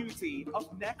by the beauty of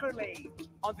Necker Lake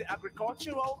on the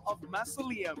agricultural of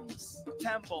mausoleums,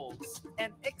 temples,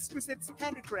 and exquisite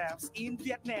handicrafts in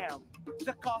Vietnam.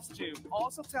 The costume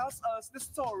also tells us the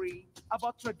story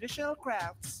about traditional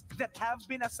crafts that have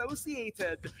been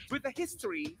associated with the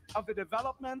history of the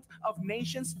development of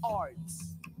nations' arts.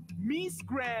 Miss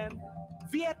Grand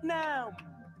Vietnam.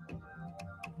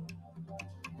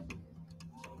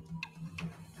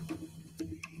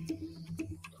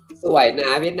 สวยนะ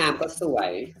เวียดนามก็สว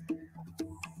ย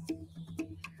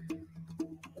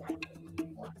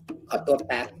ขอตัวแ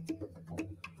ป๊บ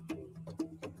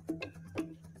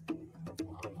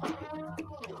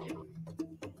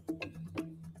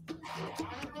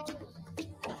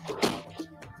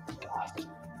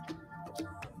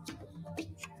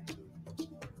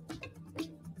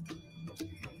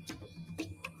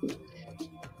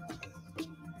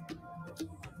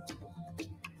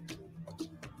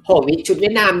โหวิชุดเวี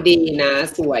ยดนามดีนะ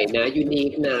สวยนะยูนิ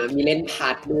คนะมีเล่นพา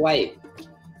ร์ทด้วย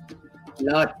เ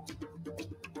ลิศ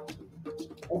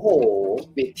โอ้โห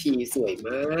เวทีสวยม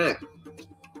าก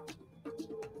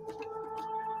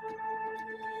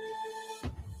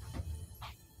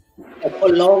แต่ค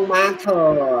นโล่งมากเธอ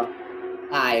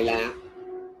ตายแล้ว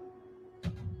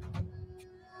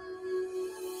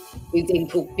จริง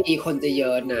ๆทุกปีคนจะเย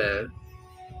อะนะ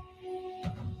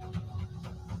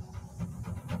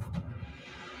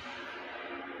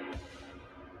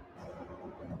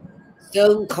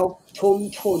ซึ่งเขาทุ่ม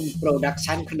ทุนโปรดัก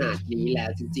ชันขนาดนี้แล้ว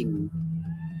จริงๆ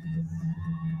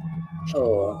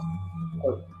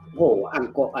โหอัง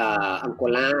โก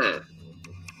ลา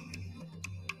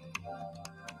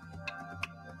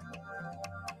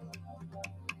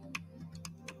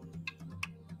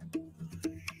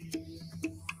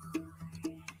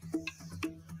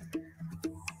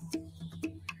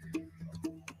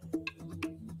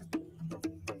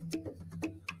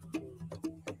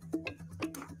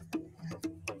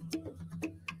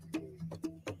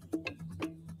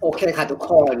โอเคค่ะทุก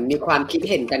คนมีความคิด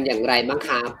เห็นกันอย่างไรบ้างค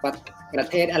ะประ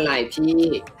เทศอะไรที่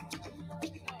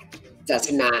จะช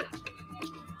นะ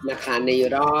นะคะใน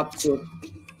รอบชุด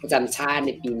ประจำชาติใน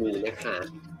ปีนี้นะคะ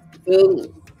ซึ่ง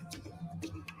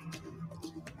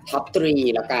ท็อป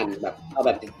3แล้วกันแบบเอาแบ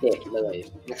บเด็ดๆเลย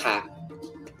นะคะ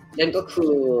นั่นก็คื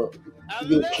อ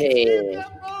UK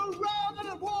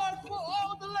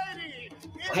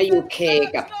ให้ UK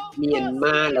กับเมียนม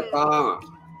าแล้วก็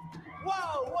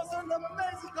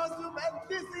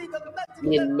เ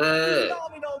มียนมา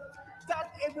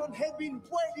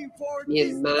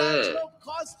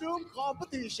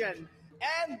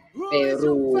เป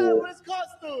รู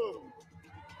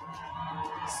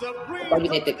ก็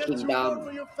United Kingdom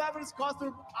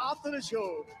after the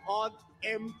show on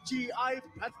MGI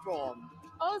platform.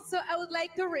 Also, I would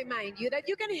like to remind you that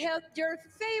you can help your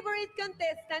favorite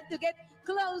contestant to get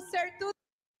closer to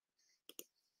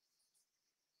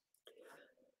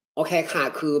โอเคค่ะ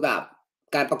คือแบบ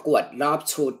การประกวดรอบ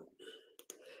ชุด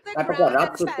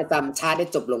ประจำชาติได้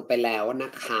จบลงไปแล้วน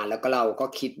ะคะแล้วก็เราก็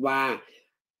คิดว่า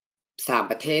3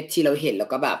ประเทศที่เราเห็นแล้ว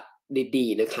ก็แบบดี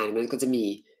ๆนะคะมันก็จะมี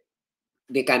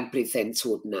ในการพรีเซนต์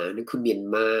ชุดนะนั่นคือเมียน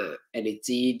มา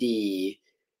energy ดี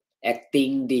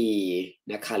acting ดี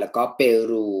นะคะแล้วก็เป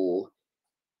รู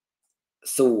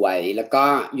สวยแล้วก็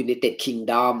United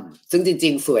Kingdom ซึ่งจริ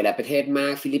งๆสวยหลายประเทศมา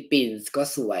กฟิลิปปินส์ก็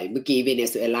สวยเมื่อกี้เวเน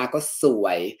ซุเอลาก็สว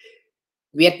ย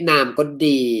เวียดนามก็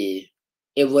ดี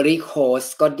เอเวอรี่โคส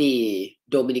ต์ก็ดี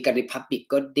โดมินิกันริพับลิก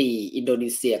ก็ดีอินโดนี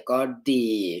เซียก็ดี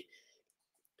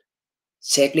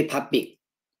เช็กริพับลิก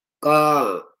ก็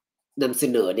นำเส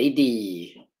นอได้ดี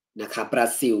นะคะบรา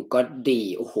ซิลก็ดี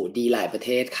โอ้โหดีหลายประเท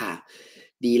ศค่ะ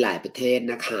ดีหลายประเทศ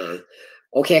นะคะ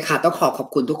โอเคค่ะต้องขอบ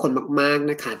คุณทุกคนมาก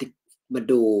ๆนะคะที่มา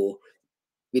ดู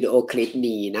วิดีโอคลิป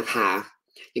นี้นะคะ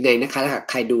ยังไงนะคะถ้า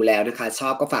ใครดูแล้วนะคะชอ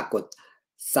บก็ฝากกด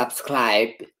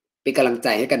Subscribe เป็นกำลังใจ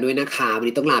ให้กันด้วยนะคะวัน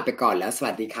นี้ต้องลาไปก่อนแล้วส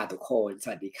วัสดีค่ะทุกคนส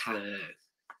วัสดีค่ะ